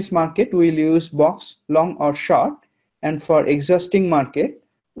sideways market, we will use box long or short, and for exhausting market,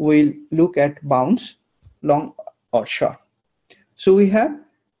 we'll look at bounce long or short. So we have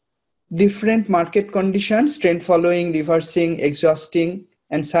different market conditions, trend following, reversing, exhausting,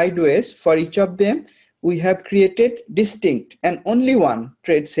 and sideways. For each of them, we have created distinct and only one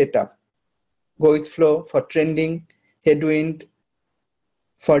trade setup. Go with flow for trending, headwind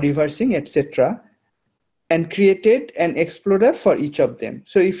for reversing, etc. And created an explorer for each of them.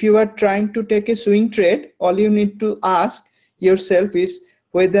 So if you are trying to take a swing trade, all you need to ask yourself is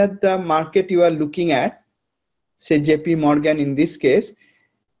whether the market you are looking at, say JP Morgan in this case,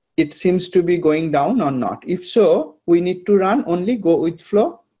 it seems to be going down or not. If so, we need to run only go with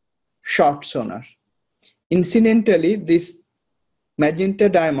flow short sonar. Incidentally, this magenta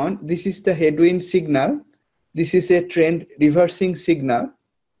diamond, this is the headwind signal. This is a trend reversing signal.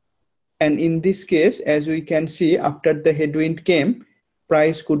 And in this case, as we can see, after the headwind came,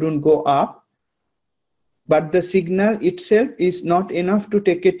 price couldn't go up, but the signal itself is not enough to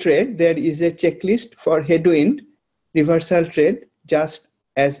take a trade. There is a checklist for headwind reversal trade, just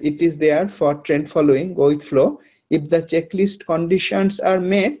as it is there for trend following, go with flow. If the checklist conditions are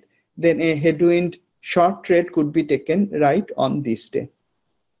met, then a headwind short trade could be taken right on this day.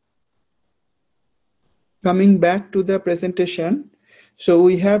 Coming back to the presentation, so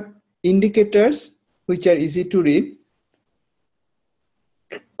we have indicators which are easy to read.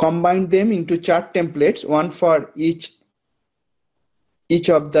 Combine them into chart templates, one for each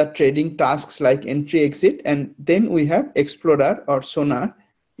of the trading tasks like entry, exit, and then we have Explorer or Sonar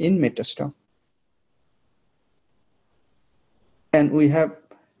in Metastock. And we have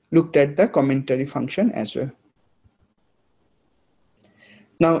looked at the commentary function as well.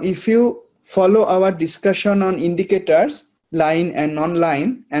 Now, if you follow our discussion on indicators, line and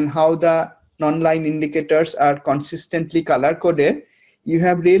non-line, and how the non-line indicators are consistently color-coded, you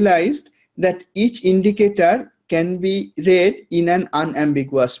have realized that each indicator can be read in an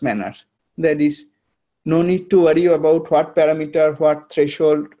unambiguous manner. There is no need to worry about what parameter, what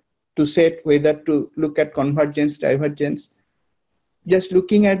threshold to set, whether to look at convergence, divergence. Just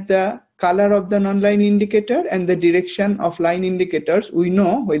looking at the color of the non-line indicator and the direction of line indicators, we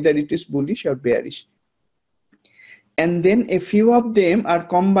know whether it is bullish or bearish. And then a few of them are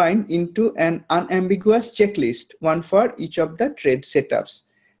combined into an unambiguous checklist, one for each of the trade setups.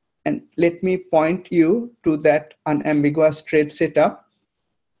 And let me point you to that unambiguous trade setup.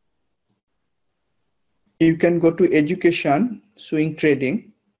 You can go to education, swing trading.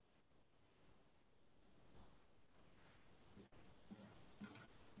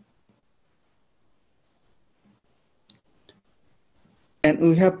 And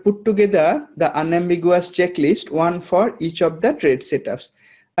we have put together the unambiguous checklist, one for each of the trade setups.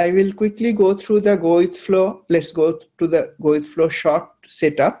 I will quickly go through the go with flow. Let's go to the go with flow short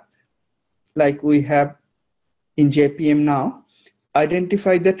setup like we have in JPM now.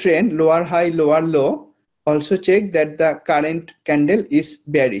 Identify the trend, lower high, lower low. Also check that the current candle is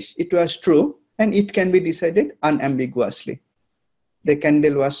bearish. It was true and it can be decided unambiguously. The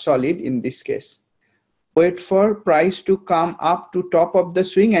candle was solid in this case. Wait for price to come up to top of the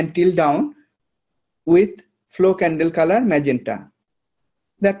swing until down with flow candle color magenta.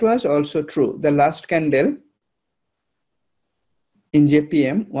 That was also true. The last candle in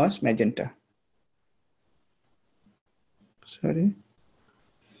JPM was magenta. Sorry.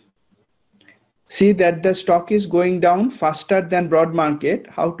 See that the stock is going down faster than broad market.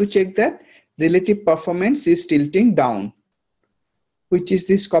 How to check that? Relative performance is tilting down, which is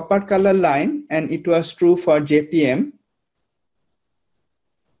this copper color line, and it was true for JPM.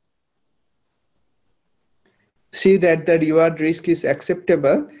 See that the reward risk is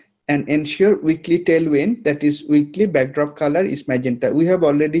acceptable and ensure weekly tailwind, that is weekly backdrop color is magenta. We have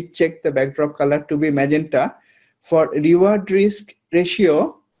already checked the backdrop color to be magenta. For reward risk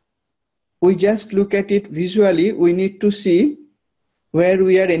ratio, we just look at it visually. We need to see where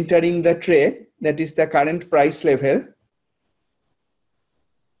we are entering the trade, that is the current price level.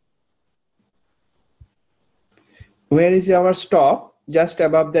 Where is our stop? Just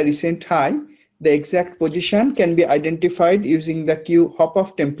above the recent high. The exact position can be identified using the Q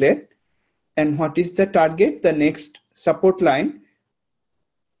hop-off template. And what is the target? The next support line,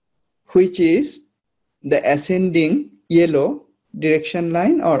 which is the ascending yellow direction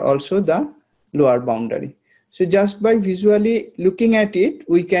line, or also the lower boundary. So just by visually looking at it,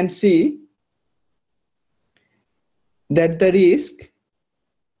 we can see that the risk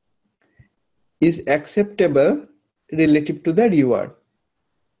is acceptable relative to the reward.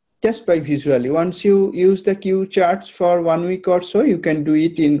 Just by visually. Once you use the Q charts for 1 week or so, you can do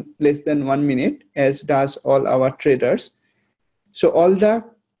it in less than 1 minute, as does all our traders. So all the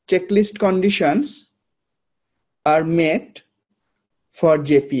checklist conditions are met for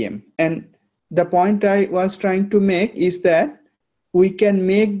JPM. And the point I was trying to make is that we can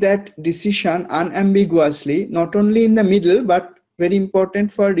make that decision unambiguously, not only in the middle, but very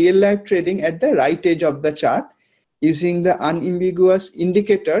important for real life trading at the right edge of the chart, using the unambiguous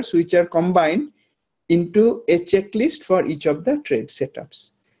indicators which are combined into a checklist for each of the trade setups.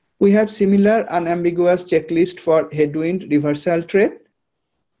 We have similar unambiguous checklist for headwind reversal trade,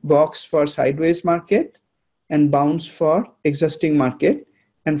 box for sideways market, and bounce for exhausting market.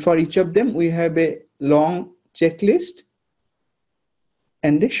 And for each of them, we have a long checklist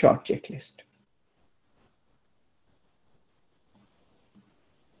and a short checklist.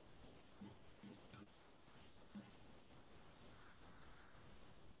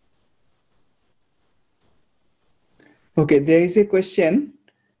 Okay, there is a question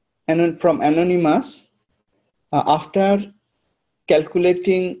from Anonymous. After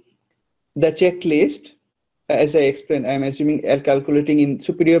calculating the checklist, as I explained, I'm assuming calculating in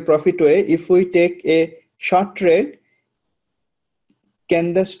superior profit way. If we take a short trade,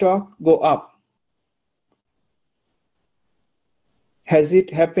 can the stock go up? Has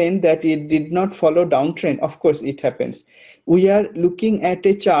it happened that it did not follow downtrend? Of course it happens. We are looking at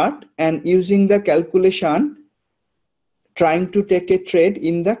a chart and using the calculation, trying to take a trade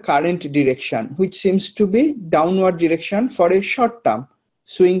in the current direction, which seems to be downward direction for a short term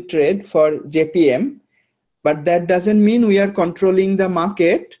swing trade for JPM. But that doesn't mean we are controlling the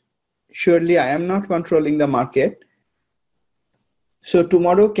market. Surely I am not controlling the market. So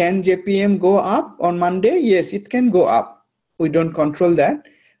tomorrow, can JPM go up on Monday? Yes, it can go up. We don't control that.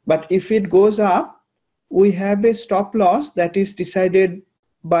 But if it goes up, we have a stop loss that is decided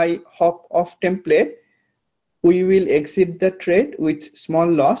by hop off template. We will exit the trade with small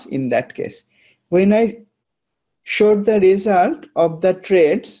loss in that case. When I showed the result of the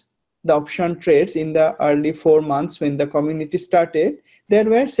trades, the option trades in the early 4 months when the community started, there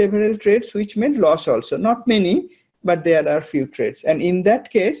were several trades which made loss also. Not many, but there are few trades. And in that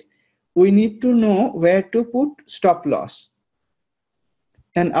case, we need to know where to put stop loss.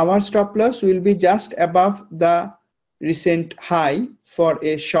 And our stop loss will be just above the recent high for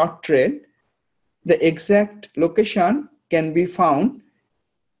a short trade. The exact location can be found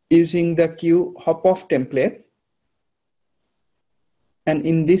using the Q hop off template. And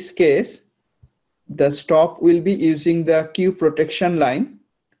in this case, the stop will be using the Q protection line,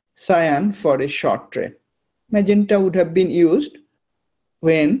 cyan, for a short trade. Magenta would have been used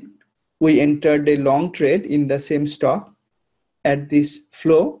when we entered a long trade in the same stock at this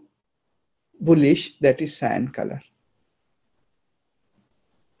flow bullish, that is cyan color.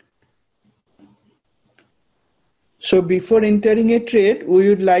 So before entering a trade, we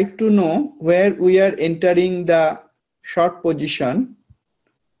would like to know where we are entering the short position,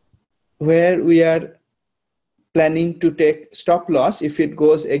 where we are planning to take stop loss if it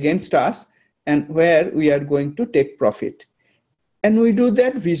goes against us, and where we are going to take profit. And we do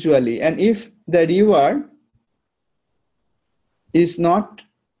that visually. And if the reward is not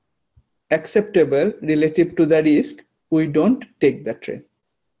acceptable relative to the risk, we don't take the trade.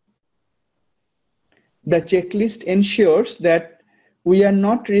 The checklist ensures that we are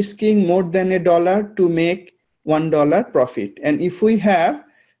not risking more than $1 to make $1 profit. And if we have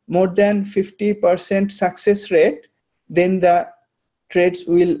more than 50% success rate, then the trades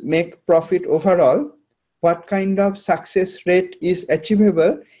will make profit overall. What kind of success rate is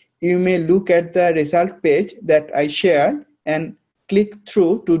achievable? You may look at the result page that I shared and click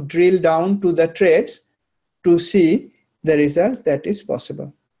through to drill down to the trades to see the result that is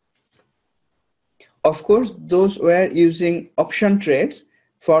possible. Of course, those who are using option trades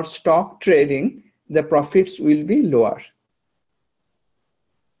for stock trading, the profits will be lower.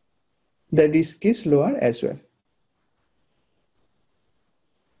 The risk is lower as well.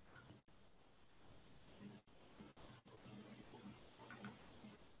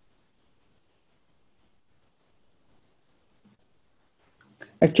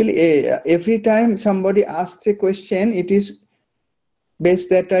 Actually, every time somebody asks a question, it is best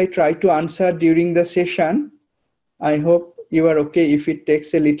that I try to answer during the session. I hope you are okay if it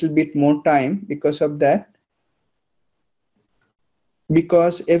takes a little bit more time because of that.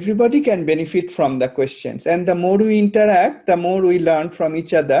 Because everybody can benefit from the questions. And the more we interact, the more we learn from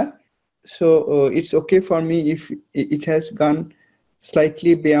each other. So it's okay for me if it has gone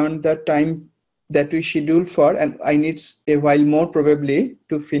slightly beyond the time that we scheduled for, and I need a while more probably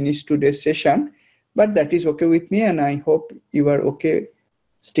to finish today's session, but that is okay with me, and I hope you are okay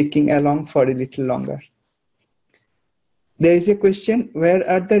sticking along for a little longer. There is a question, where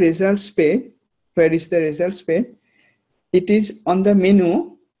are the results page? Where is the results page? It is on the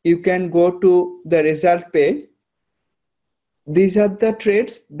menu. You can go to the result page. These are the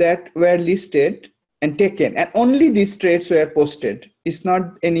trades that were listed and taken, and only these trades were posted. It's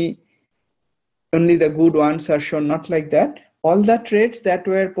not only the good ones are shown, not like that. All the trades that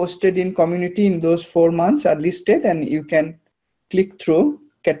were posted in community in those 4 months are listed, and you can click through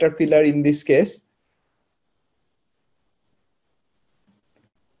Caterpillar in this case.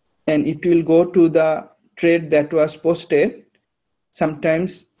 And it will go to the trade that was posted.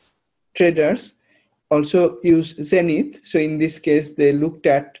 Sometimes traders also use Zenith. So in this case, they looked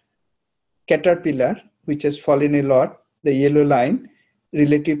at Caterpillar, which has fallen a lot, the yellow line,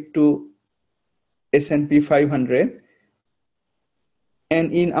 relative to S&P 500.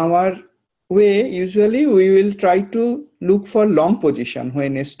 And in our way, usually we will try to look for long position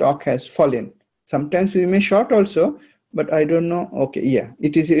when a stock has fallen. Sometimes we may short also, but I don't know. Okay, yeah,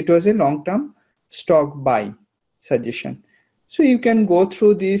 it was a long-term stock buy suggestion. So you can go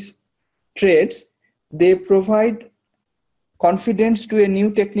through these trades. They provide confidence to a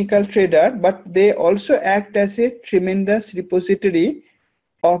new technical trader, but they also act as a tremendous repository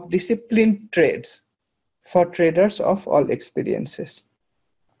of disciplined trades for traders of all experiences.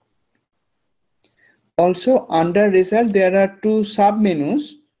 Also, under result, there are two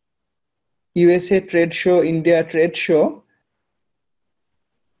sub-menus: USA Trade Show, India Trade Show.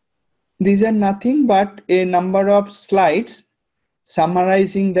 These are nothing but a number of slides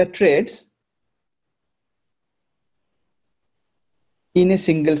summarizing the trades in a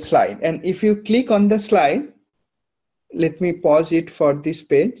single slide. And if you click on the slide, let me pause it for this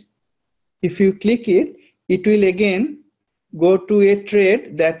page. If you click it, it will again go to a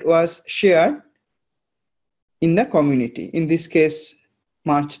trade that was shared in the community. In this case,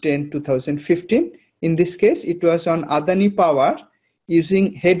 March 10, 2015. In this case, it was on Adani Power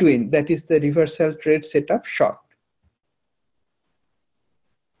using headwind, that is the reversal trade setup short.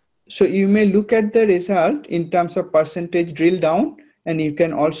 So you may look at the result in terms of percentage drill down, and you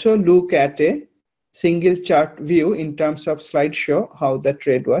can also look at a single chart view in terms of slideshow how the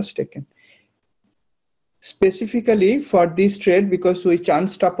trade was taken. Specifically for this trade, because we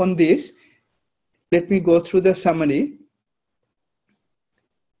chanced upon this, let me go through the summary.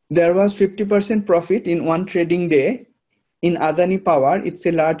 There was 50% profit in one trading day in Adani Power. It's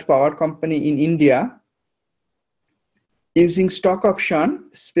a large power company in India. Using stock option,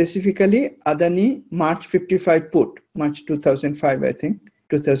 specifically Adani March 55 put, March 2005, I think,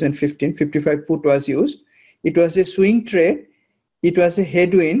 2015, 55 put was used. It was a swing trade. It was a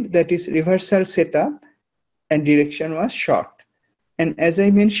headwind, that is reversal setup, and direction was short. And as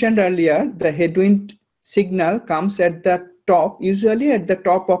I mentioned earlier, the headwind signal comes at the top, usually at the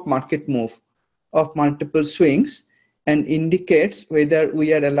top of market move of multiple swings, and indicates whether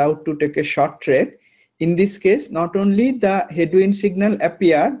we are allowed to take a short trade. In this case, not only the headwind signal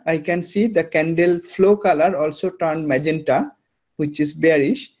appeared, I can see the candle flow color also turned magenta, which is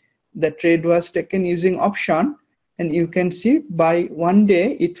bearish. The trade was taken using option, and you can see by one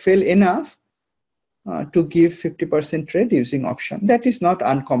day it fell enough to give 50% trade using option. That is not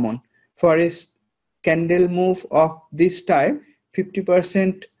uncommon. For a candle move of this type,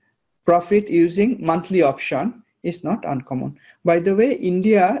 50% profit using monthly option is not uncommon. By the way,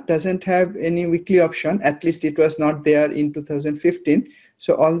 India doesn't have any weekly option, at least it was not there in 2015.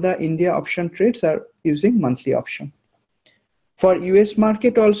 So all the India option trades are using monthly option. For US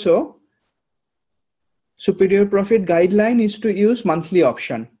market also, superior profit guideline is to use monthly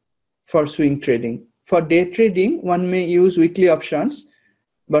option for swing trading. For day trading, one may use weekly options,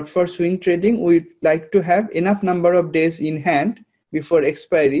 but for swing trading, we like to have enough number of days in hand before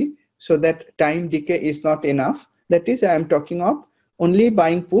expiry so that time decay is not enough. That is, I am talking of only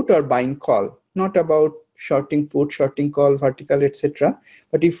buying put or buying call, not about shorting put, shorting call, vertical, etc.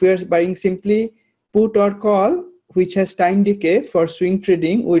 But if we are buying simply put or call, which has time decay, for swing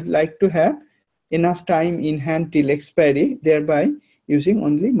trading, we'd like to have enough time in hand till expiry, thereby using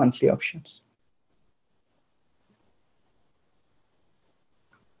only monthly options.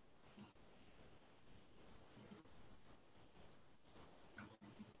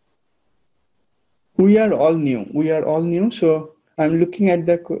 We are all new. So I'm looking at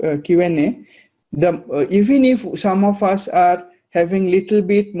the Q&A. Even if some of us are having little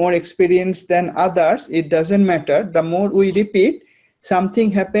bit more experience than others, it doesn't matter. The more we repeat,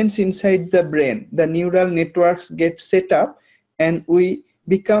 something happens inside the brain. The neural networks get set up and we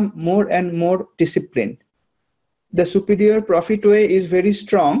become more and more disciplined. The superior profit way is very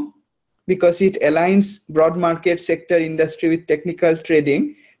strong because it aligns broad market sector industry with technical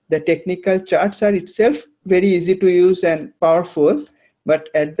trading. The technical charts are itself very easy to use and powerful, but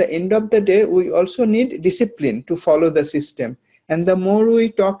at the end of the day, we also need discipline to follow the system. And the more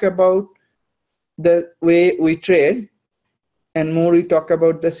we talk about the way we trade and more we talk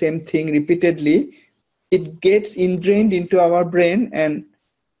about the same thing repeatedly, it gets ingrained into our brain and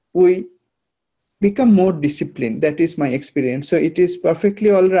we become more disciplined. That is my experience. So it is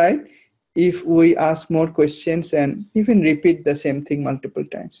perfectly all right if we ask more questions and even repeat the same thing multiple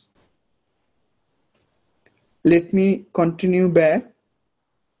times. Let me continue back.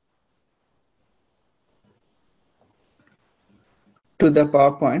 To the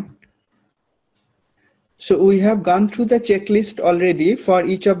PowerPoint. So we have gone through the checklist already. For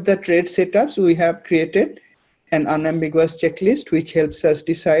each of the trade setups, we have created an unambiguous checklist which helps us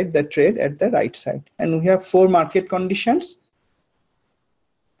decide the trade at the right side. And we have 4 market conditions.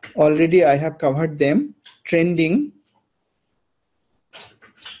 Already I have covered them. Trending.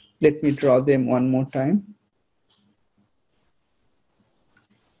 Let me draw them one more time.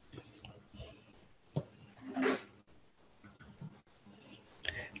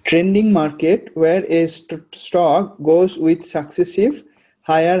 trending market where a stock goes with successive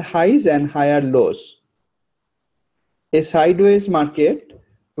higher highs and higher lows. A sideways market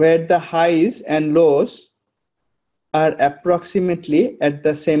where the highs and lows are approximately at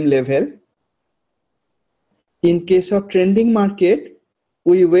the same level. In case of trending market,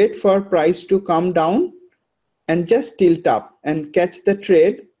 we wait for price to come down and just tilt up and catch the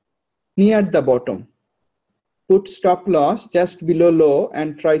trade near the bottom. Put stop loss just below low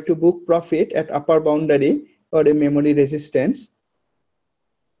and try to book profit at upper boundary or a memory resistance,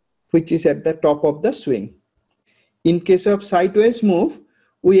 which is at the top of the swing. In case of sideways move,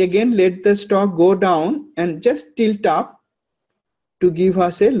 we again let the stock go down and just tilt up to give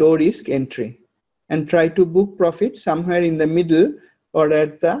us a low risk entry and try to book profit somewhere in the middle or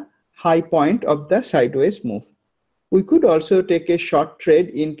at the high point of the sideways move. We could also take a short trade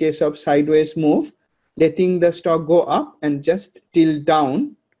in case of sideways move, letting the stock go up and just tilt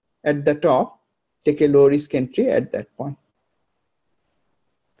down at the top, take a low risk entry at that point.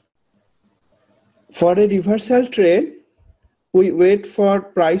 For a reversal trade, we wait for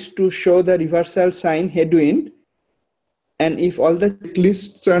price to show the reversal sign headwind, and if all the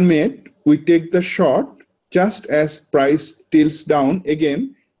checklists are met, we take the short just as price tilts down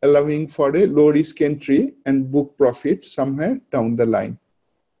again, allowing for a low risk entry and book profit somewhere down the line.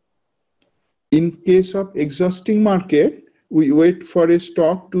 In case of exhausting market, we wait for a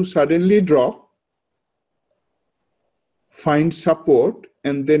stock to suddenly drop, find support,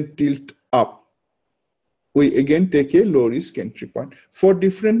 and then tilt up. We again take a low risk entry point. For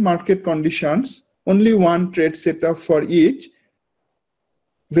different market conditions, only one trade setup for each.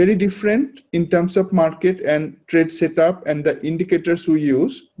 Very different in terms of market and trade setup and the indicators we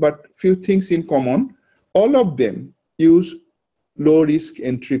use, but few things in common. All of them use low risk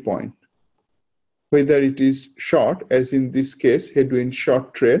entry point. Whether it is short, as in this case, headwind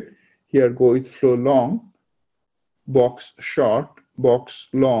short trade, here go with flow long, box short, box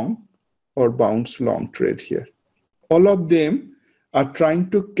long, or bounce long trade here. All of them are trying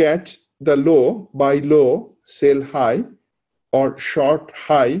to catch the low, buy low, sell high, or short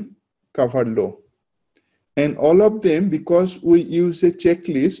high, cover low. And all of them, because we use a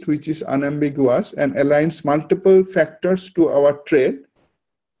checklist which is unambiguous and aligns multiple factors to our trade,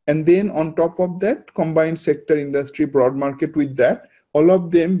 and then on top of that, combine sector, industry, broad market with that, all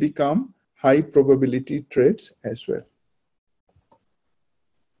of them become high probability trades as well.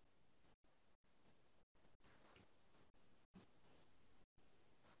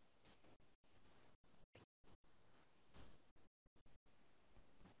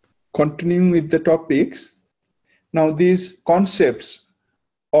 Continuing with the topics, now these concepts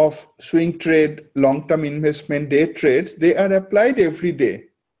of swing trade, long-term investment, day trades, they are applied every day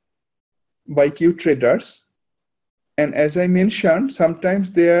by Q traders. And as I mentioned,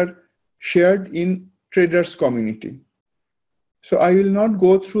 sometimes they are shared in traders community. So I will not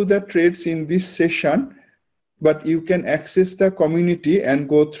go through the trades in this session, but you can access the community and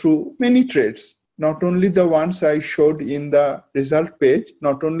go through many trades. Not only the ones I showed in the result page,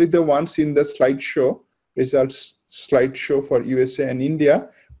 not only the ones in the slideshow, results slideshow for USA and India,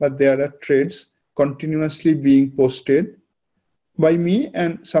 but there are trades continuously being posted by me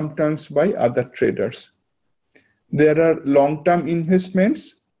and sometimes by other traders. There are long-term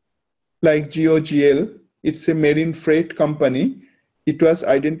investments like GOGL. It's a marine freight company. It was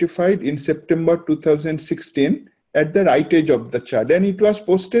identified in September 2016 at the right edge of the chart, and it was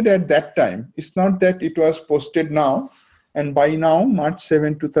posted at that time. It's not that it was posted now, and by now, March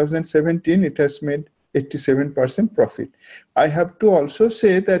 7, 2017, it has made 87% profit. I have to also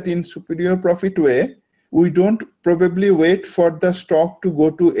say that in Superior Profit Way, we don't probably wait for the stock to go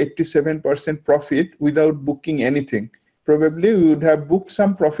to 87% profit without booking anything. Probably we would have booked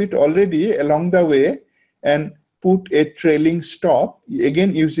some profit already along the way and put a trailing stop,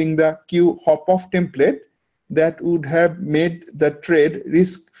 again using the Q hop-off template, that would have made the trade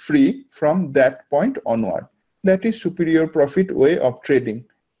risk-free from that point onward. That is Superior Profit Way of trading.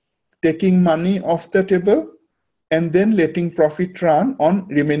 Taking money off the table and then letting profit run on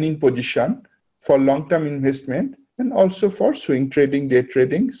remaining position for long-term investment and also for swing trading, day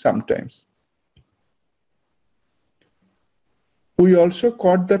trading sometimes. We also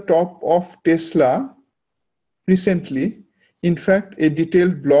caught the top of Tesla recently. In fact, a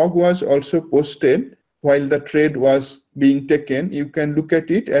detailed blog was also posted while the trade was being taken. You can look at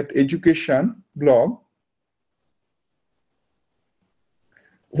it at education blog.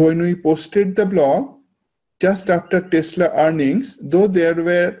 When we posted the blog, just after Tesla earnings, though there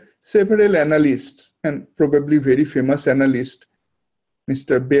were several analysts and probably very famous analyst,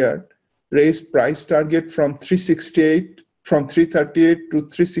 Mr. Baird, raised price target from 368 from 338 to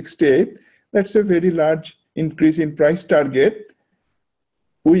 368. That's a very large increase in price target.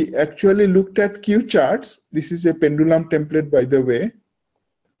 We actually looked at Q charts. This is a pendulum template, by the way.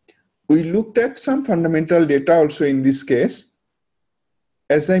 We looked at some fundamental data also in this case.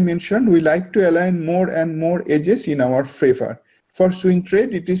 As I mentioned, we like to align more and more edges in our favor. For swing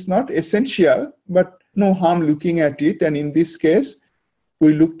trade, it is not essential, but no harm looking at it. And in this case,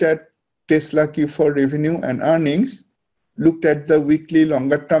 we looked at Tesla Q4 revenue and earnings, looked at the weekly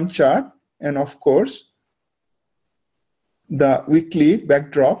longer term chart, and of course, the weekly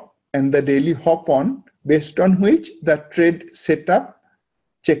backdrop and the daily hop on, based on which the trade setup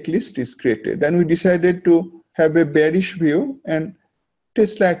checklist is created. And we decided to have a bearish view, and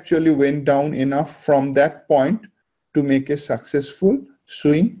Tesla actually went down enough from that point to make a successful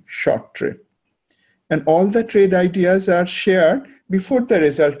swing short trade. And all the trade ideas are shared before the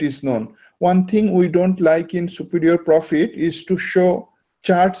result is known. One thing we don't like in Superior Profit is to show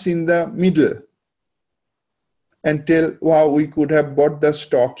charts in the middle and tell, wow, we could have bought the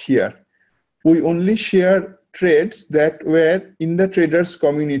stock here. We only share trades that were in the traders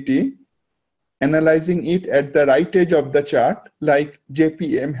community, analyzing it at the right edge of the chart, like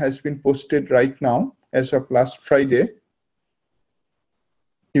JPM has been posted right now as of last Friday.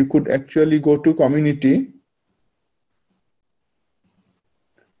 You could actually go to community.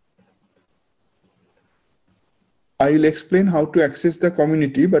 I will explain how to access the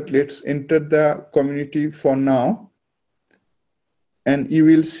community, but let's enter the community for now. And you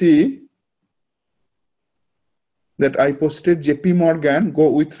will see that I posted JP Morgan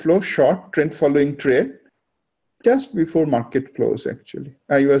go with flow short trend following trade just before market close. Actually,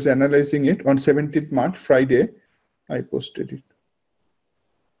 I was analyzing it on 17th March, Friday, I posted it.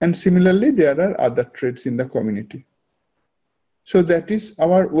 And similarly, there are other trades in the community. So that is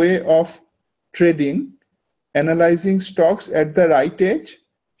our way of trading, analyzing stocks at the right edge,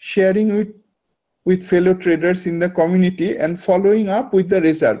 sharing with fellow traders in the community, and following up with the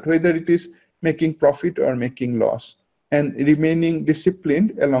result, whether it is making profit or making loss, and remaining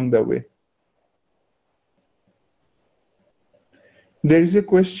disciplined along the way. There is a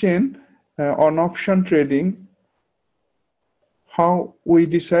question on option trading, how we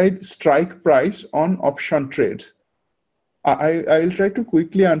decide strike price on option trades. I will try to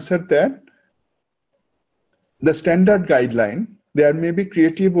quickly answer that. The standard guideline, there may be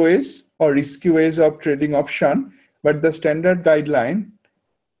creative ways or risky ways of trading option, but the standard guideline,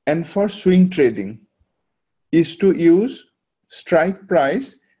 and for swing trading, is to use strike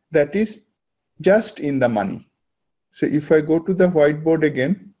price that is just in the money. So if I go to the whiteboard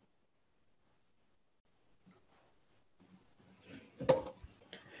again,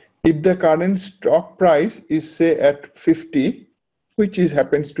 if the current stock price is say at 50, which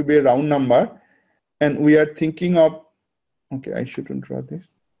happens to be a round number, and we are thinking of, okay, I shouldn't draw this.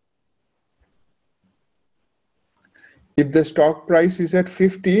 If the stock price is at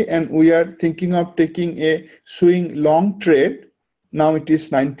 50 and we are thinking of taking a swing long trade, now it is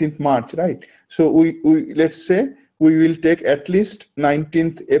 19th March, right? So we let's say we will take at least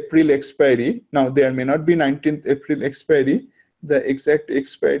 19th April expiry. Now there may not be 19th April expiry. The exact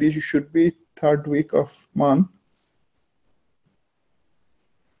expiry should be 3rd week of month.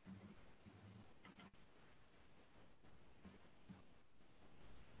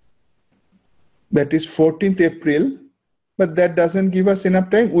 That is 14th April, but that doesn't give us enough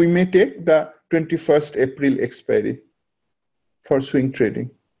time. We may take the 21st April expiry for swing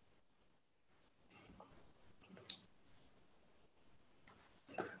trading.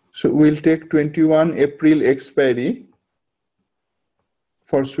 So we'll take 21 April expiry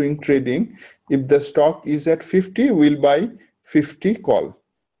for swing trading. If the stock is at 50, we'll buy 50 call.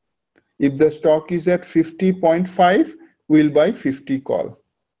 If the stock is at 50.5, we'll buy 50 call.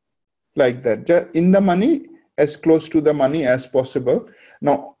 Like that, just in the money, as close to the money as possible.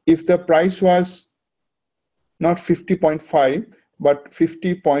 Now, if the price was not 50.5, but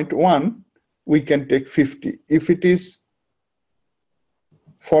 50.1, we can take 50. If it is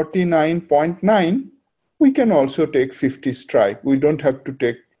 49.9, we can also take 50 strike. We don't have to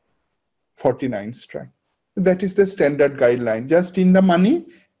take 49 strike. That is the standard guideline, just in the money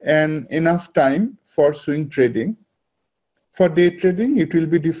and enough time for swing trading. For day trading, it will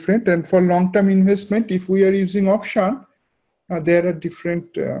be different. And for long-term investment, if we are using option, there are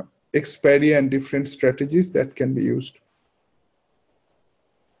different expiry and different strategies that can be used.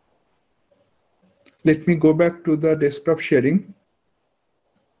 Let me go back to the desktop sharing.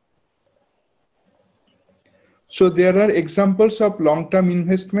 So there are examples of long-term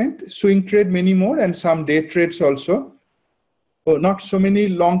investment, swing trade, many more, and some day trades also. not so many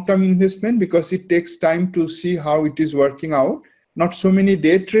long-term investment because it takes time to see how it is working out. Not so many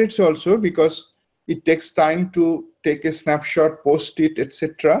day trades also because it takes time to take a snapshot, post it,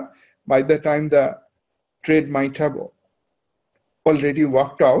 etc. By the time the trade might have already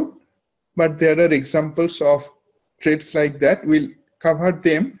worked out. But there are examples of trades like that. We'll cover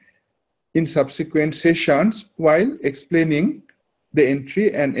them in subsequent sessions while explaining the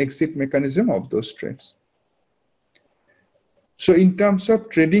entry and exit mechanism of those trades. So in terms of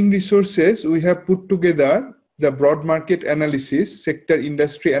trading resources, we have put together the broad market analysis, sector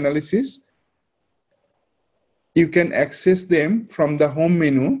industry analysis. You can access them from the home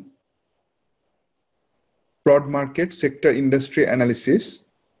menu, broad market sector industry analysis.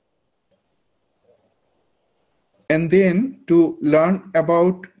 And then to learn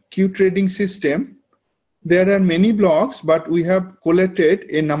about Q trading system, there are many blogs, but we have collated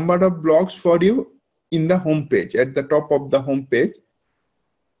a number of blogs for you in the home page, at the top of the home page,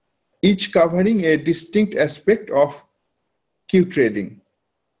 each covering a distinct aspect of Q trading.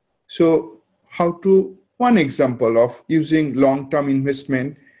 So one example of using long-term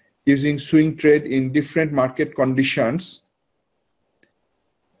investment, using swing trade in different market conditions,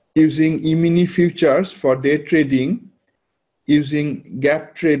 using E-mini futures for day trading, using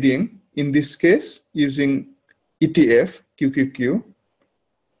gap trading, in this case, using ETF, QQQ,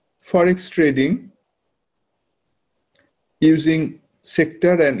 Forex trading, using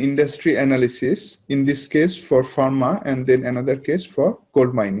sector and industry analysis, in this case for pharma and then another case for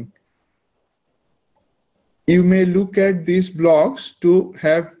gold mining. You may look at these blogs to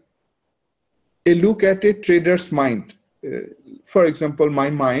have a look at a trader's mind. For example,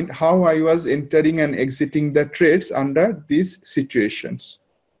 my mind, how I was entering and exiting the trades under these situations.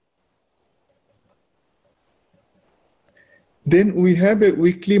 Then we have a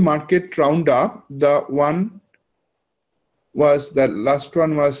weekly market roundup. The last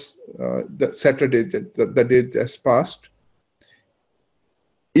one was the Saturday, the day just passed.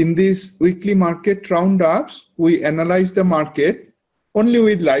 In these weekly market roundups, we analyze the market only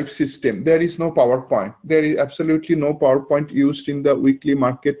with live system. There is no PowerPoint. There is absolutely no PowerPoint used in the weekly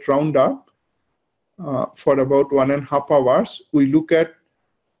market roundup. For about 1.5 hours, we look at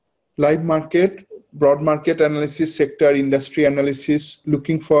live market, broad market analysis, sector industry analysis,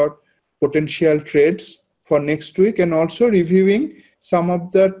 looking for potential trades for next week, and also reviewing some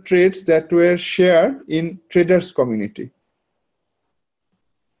of the trades that were shared in traders community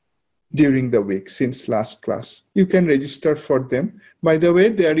during the week since last class. You can register for them. By the way,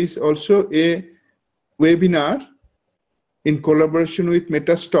 there is also a webinar in collaboration with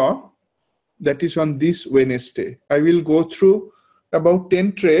Metastock that is on this Wednesday. I will go through about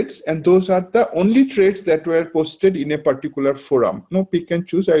 10 trades, and those are the only trades that were posted in a particular forum. No pick and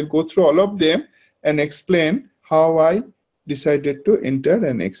choose. I'll go through all of them and explain how I decided to enter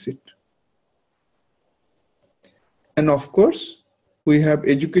and exit. And of course, we have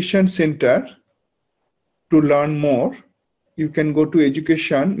Education Center to learn more. You can go to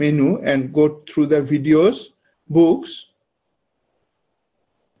Education menu and go through the videos, books,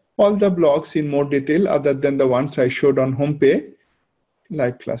 all the blogs in more detail other than the ones I showed on homepage,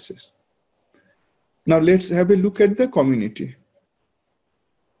 live classes. Now let's have a look at the community.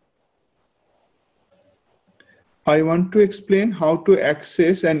 I want to explain how to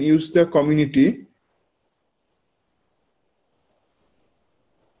access and use the community.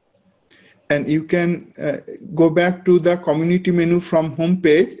 And you can go back to the community menu from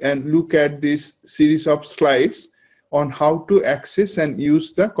homepage and look at this series of slides on how to access and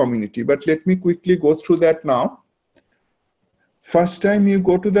use the community. But let me quickly go through that now. First time you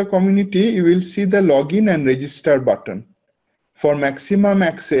go to the community, you will see the login and register button. For maximum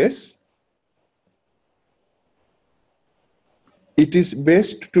access, it is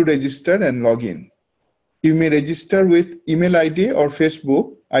best to register and log in. You may register with email ID or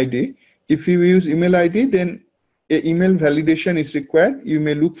Facebook ID. If you use email ID, then an email validation is required. You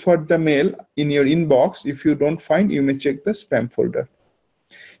may look for the mail in your inbox. If you don't find, you may check the spam folder.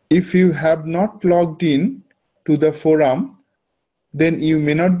 If you have not logged in to the forum, then you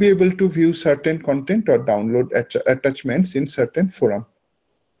may not be able to view certain content or download attachments in certain forum.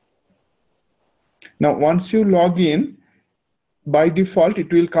 Now, once you log in, by default,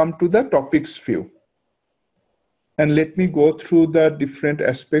 it will come to the topics view. And let me go through the different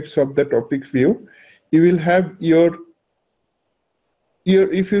aspects of the topic view. You will have your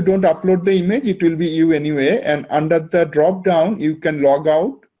if you don't upload the image, it will be you anyway. And under the drop down, you can log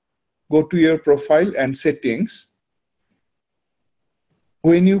out, go to your profile and settings.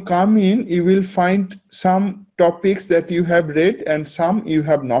 When you come in, you will find some topics that you have read and some you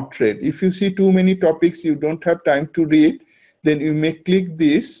have not read. If you see too many topics you don't have time to read, then you may click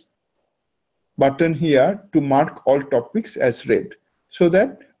this button here to mark all topics as read, so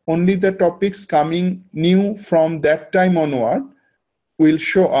that only the topics coming new from that time onward will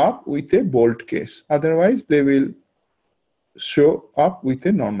show up with a bold case. Otherwise, they will show up with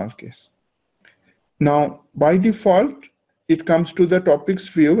a normal case. Now, by default, it comes to the topics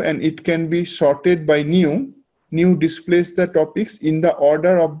view and it can be sorted by new. New displays the topics in the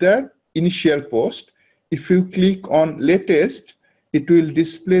order of their initial post. If you click on latest, it will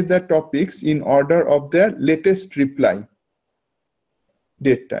display the topics in order of their latest reply,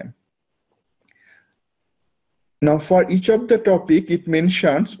 date time. Now, for each of the topic, it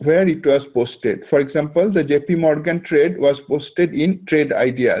mentions where it was posted. For example, the JP Morgan trade was posted in Trade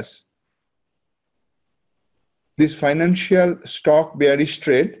Ideas. This financial stock bearish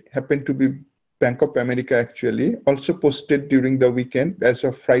trade happened to be Bank of America actually, also posted during the weekend as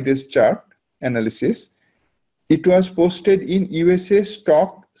of Friday's chart analysis. It was posted in USA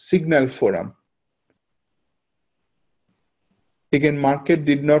Stock Signal Forum. Again, market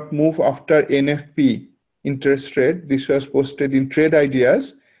did not move after NFP interest rate. This was posted in Trade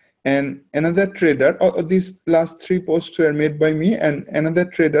Ideas, and another trader, these last three posts were made by me, and another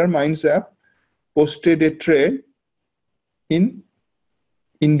trader, MindsApp, posted a trade in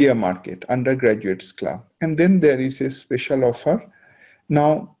India market, Undergraduates Club. And then there is a special offer.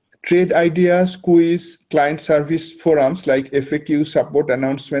 Now, Trade Ideas, quiz, client service forums like FAQ, support,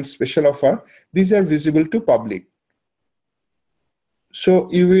 announcement, special offer, these are visible to public.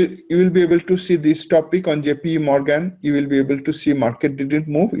 So you will be able to see this topic on JP Morgan. You will be able to see market didn't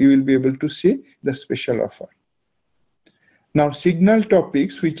move. You will be able to see the special offer. Now, Signal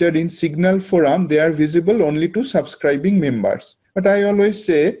topics which are in Signal forum, they are visible only to subscribing members. But I always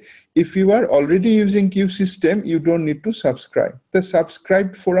say, if you are already using Q system, you don't need to subscribe. The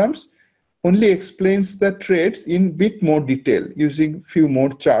subscribed forums only explains the trades in bit more detail using few more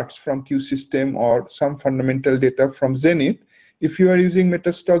charts from Q system or some fundamental data from Zenith. If you are using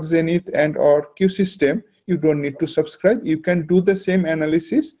Metastock, Zenith, and or Q system, you don't need to subscribe. You can do the same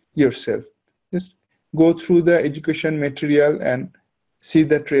analysis yourself. Just go through the education material and see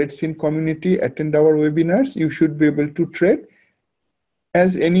the trades in community, attend our webinars. You should be able to trade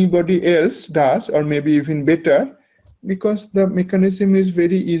as anybody else does, or maybe even better, because the mechanism is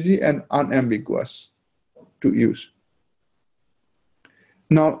very easy and unambiguous to use.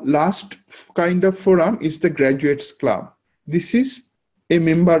 Now, last kind of forum is the Graduates Club. This is a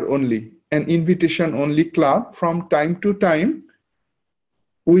member only, an invitation only club. From time to time,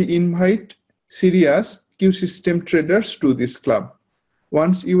 we invite serious Q system traders to this club.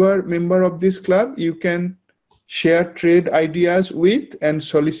 Once you are a member of this club, you can share trade ideas with and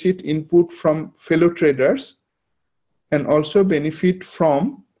solicit input from fellow traders, and also benefit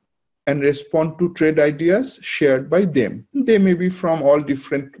from and respond to trade ideas shared by them. They may be from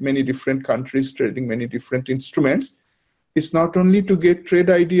many different countries trading many different instruments. It's not only to get trade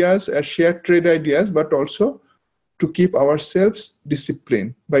ideas or share trade ideas, but also to keep ourselves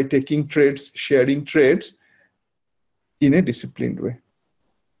disciplined by taking trades, sharing trades in a disciplined way.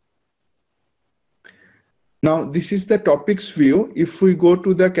 Now, this is the topics view. If we go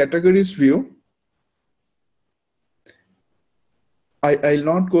to the categories view, I'll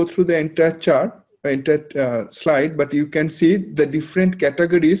not go through the entire chart, entire slide, but you can see the different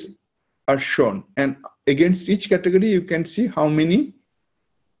categories are shown. And against each category, you can see how many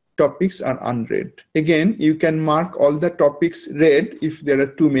topics are unread. Again, you can mark all the topics read. If there are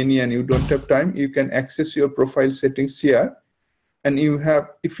too many and you don't have time, you can access your profile settings here. And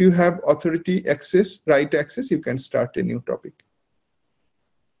if you have authority access, right access, you can start a new topic.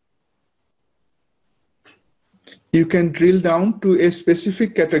 You can drill down to a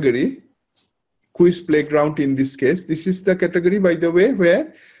specific category, quiz playground in this case. This is the category, by the way,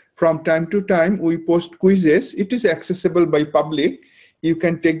 where from time to time we post quizzes. It is accessible by public. You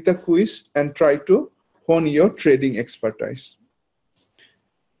can take the quiz and try to hone your trading expertise.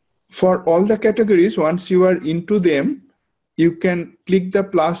 For all the categories, once you are into them, you can click the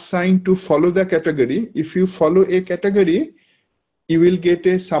plus sign to follow the category. If you follow a category, you will get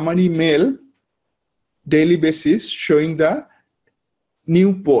a summary mail daily basis showing the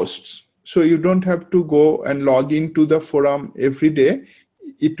new posts. So you don't have to go and log into the forum every day.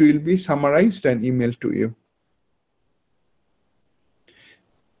 It will be summarized and emailed to you.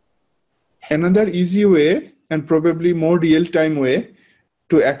 Another easy way, and probably more real-time way,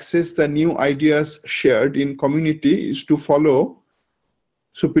 to access the new ideas shared in community is to follow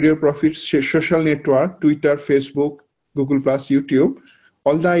Superior Profits social network, Twitter, Facebook, Google+, YouTube.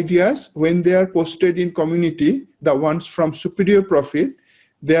 All the ideas, when they are posted in community, the ones from Superior Profit,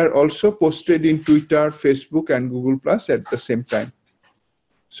 they are also posted in Twitter, Facebook, and Google Plus at the same time.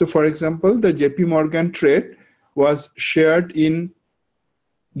 So for example, the JP Morgan trade was shared in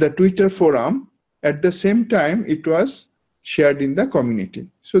the Twitter forum. At the same time, it was shared in the community.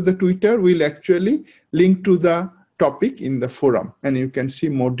 So the Twitter will actually link to the topic in the forum, and you can see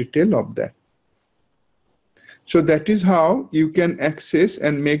more detail of that. So that is how you can access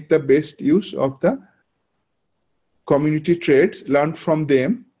and make the best use of the community trades, learn from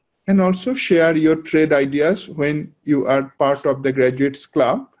them, and also share your trade ideas when you are part of the graduates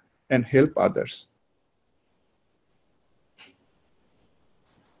club and help others.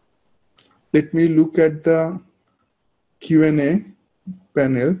 Let me look at the Q&A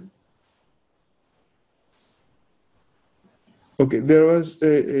panel. Okay, there was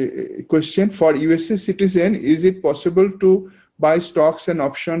a question for USA citizen. Is it possible to buy stocks and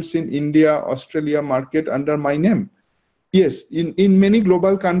options in India, Australia market under my name? Yes, in many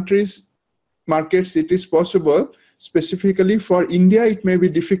global countries, markets, it is possible. Specifically for India, it may be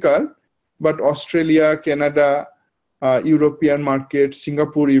difficult, but Australia, Canada, European market,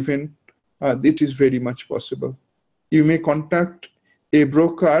 Singapore even, it is very much possible. You may contact a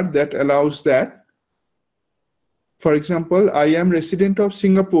broker that allows that. For example, I am resident of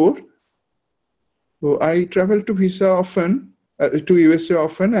Singapore, so I travel to to USA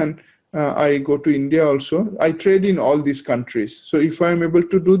often, and I go to India also. I trade in all these countries. So if I'm able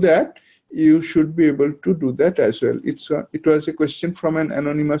to do that, you should be able to do that as well. It was a question from an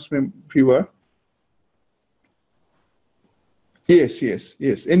anonymous viewer.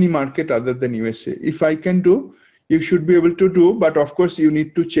 Yes. Any market other than USA. If I can do, you should be able to do, but of course you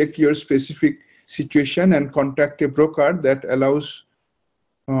need to check your specific situation and contact a broker that allows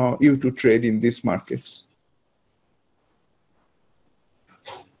you to trade in these markets.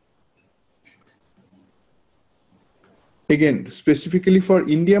 Again, specifically for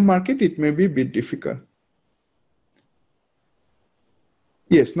India market, it may be a bit difficult.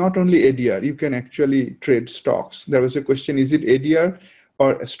 Yes, not only ADR, you can actually trade stocks. There was a question, is it ADR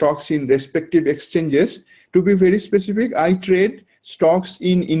or stocks in respective exchanges? To be very specific, I trade stocks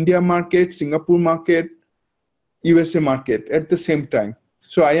in India market, Singapore market, USA market at the same time.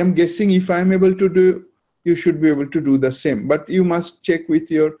 So I am guessing if I'm able to do, you should be able to do the same, but you must check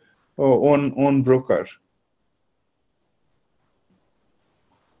with your own broker.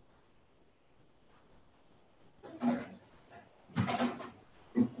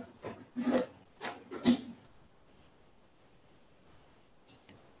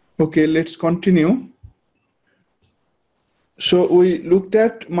 Okay, let's continue. So we looked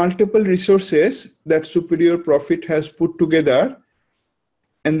at multiple resources that Superior Profit has put together,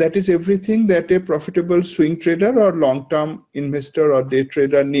 and that is everything that a profitable swing trader or long-term investor or day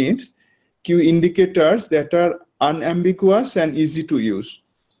trader needs. Key indicators that are unambiguous and easy to use.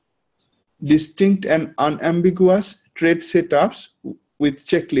 Distinct and unambiguous trade setups with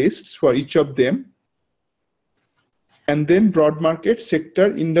checklists for each of them. And then broad market,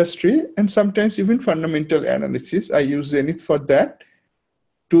 sector, industry, and sometimes even fundamental analysis. I use Zenith for that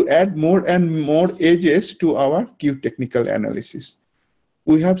to add more and more edges to our Q technical analysis.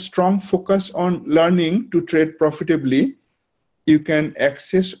 We have strong focus on learning to trade profitably. You can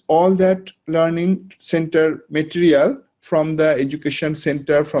access all that learning center material from the education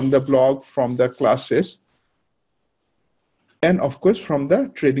center, from the blog, from the classes, and of course from the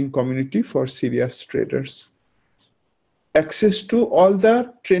trading community for serious traders. Access to all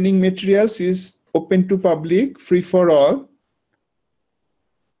the training materials is open to public, free for all,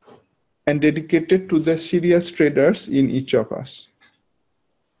 and dedicated to the serious traders in each of us.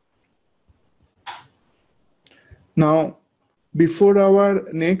 Now, before our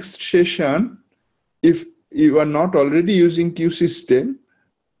next session, if you are not already using Q system,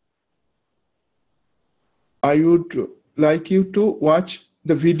 I would like you to watch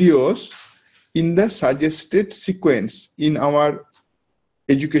the videos in the suggested sequence in our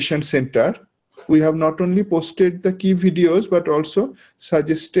education center. We have not only posted the key videos, but also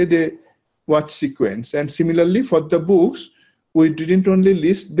suggested a watch sequence. And similarly for the books, we didn't only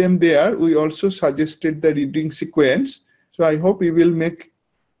list them there, we also suggested the reading sequence. So I hope you will make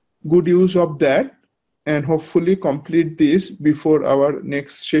good use of that and hopefully complete this before our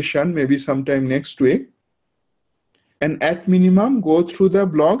next session, maybe sometime next week. And at minimum, go through the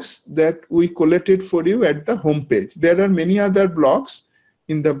blogs that we collated for you at the home page. There are many other blogs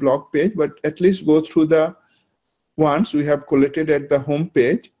in the blog page, but at least go through the ones we have collated at the home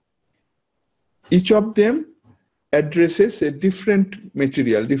page. Each of them addresses a different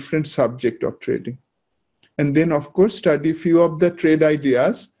material, different subject of trading. And then, of course, study few of the trade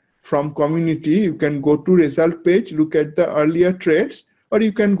ideas from community. You can go to result page, look at the earlier trades, or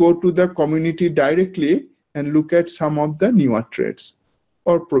you can go to the community directly and look at some of the newer trades,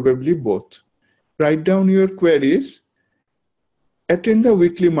 or probably both. Write down your queries, attend the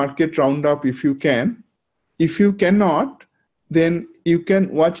weekly market roundup if you can. If you cannot, then you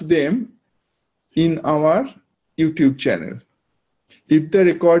can watch them in our YouTube channel. If the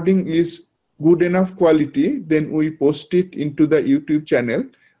recording is good enough quality, then we post it into the YouTube channel.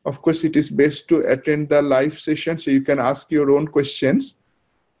 Of course, it is best to attend the live session so you can ask your own questions.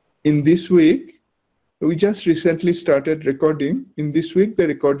 In this week, we just recently started recording. In this week, the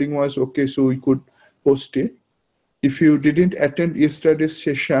recording was okay, so we could post it. If you didn't attend yesterday's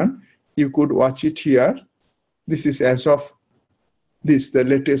session, you could watch it here. This is as of this, the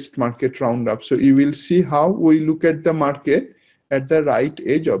latest market roundup. So you will see how we look at the market at the right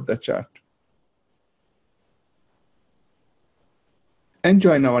edge of the chart. And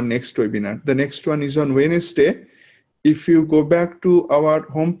join our next webinar. The next one is on Wednesday. If you go back to our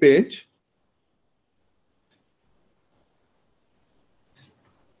homepage,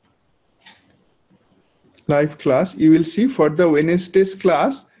 live class, you will see for the Wednesday's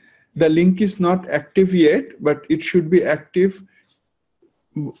class, the link is not active yet, but it should be active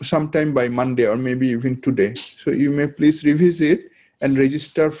sometime by Monday or maybe even today. So you may please revisit and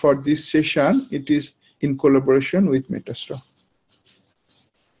register for this session. It is in collaboration with Metastraw.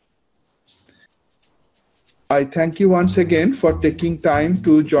 I thank you once again for taking time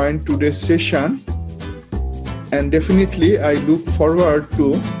to join today's session. And definitely I look forward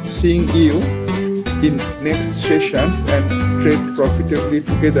to seeing you in next sessions and trade profitably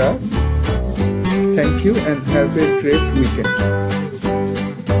together. Thank you and have a great weekend.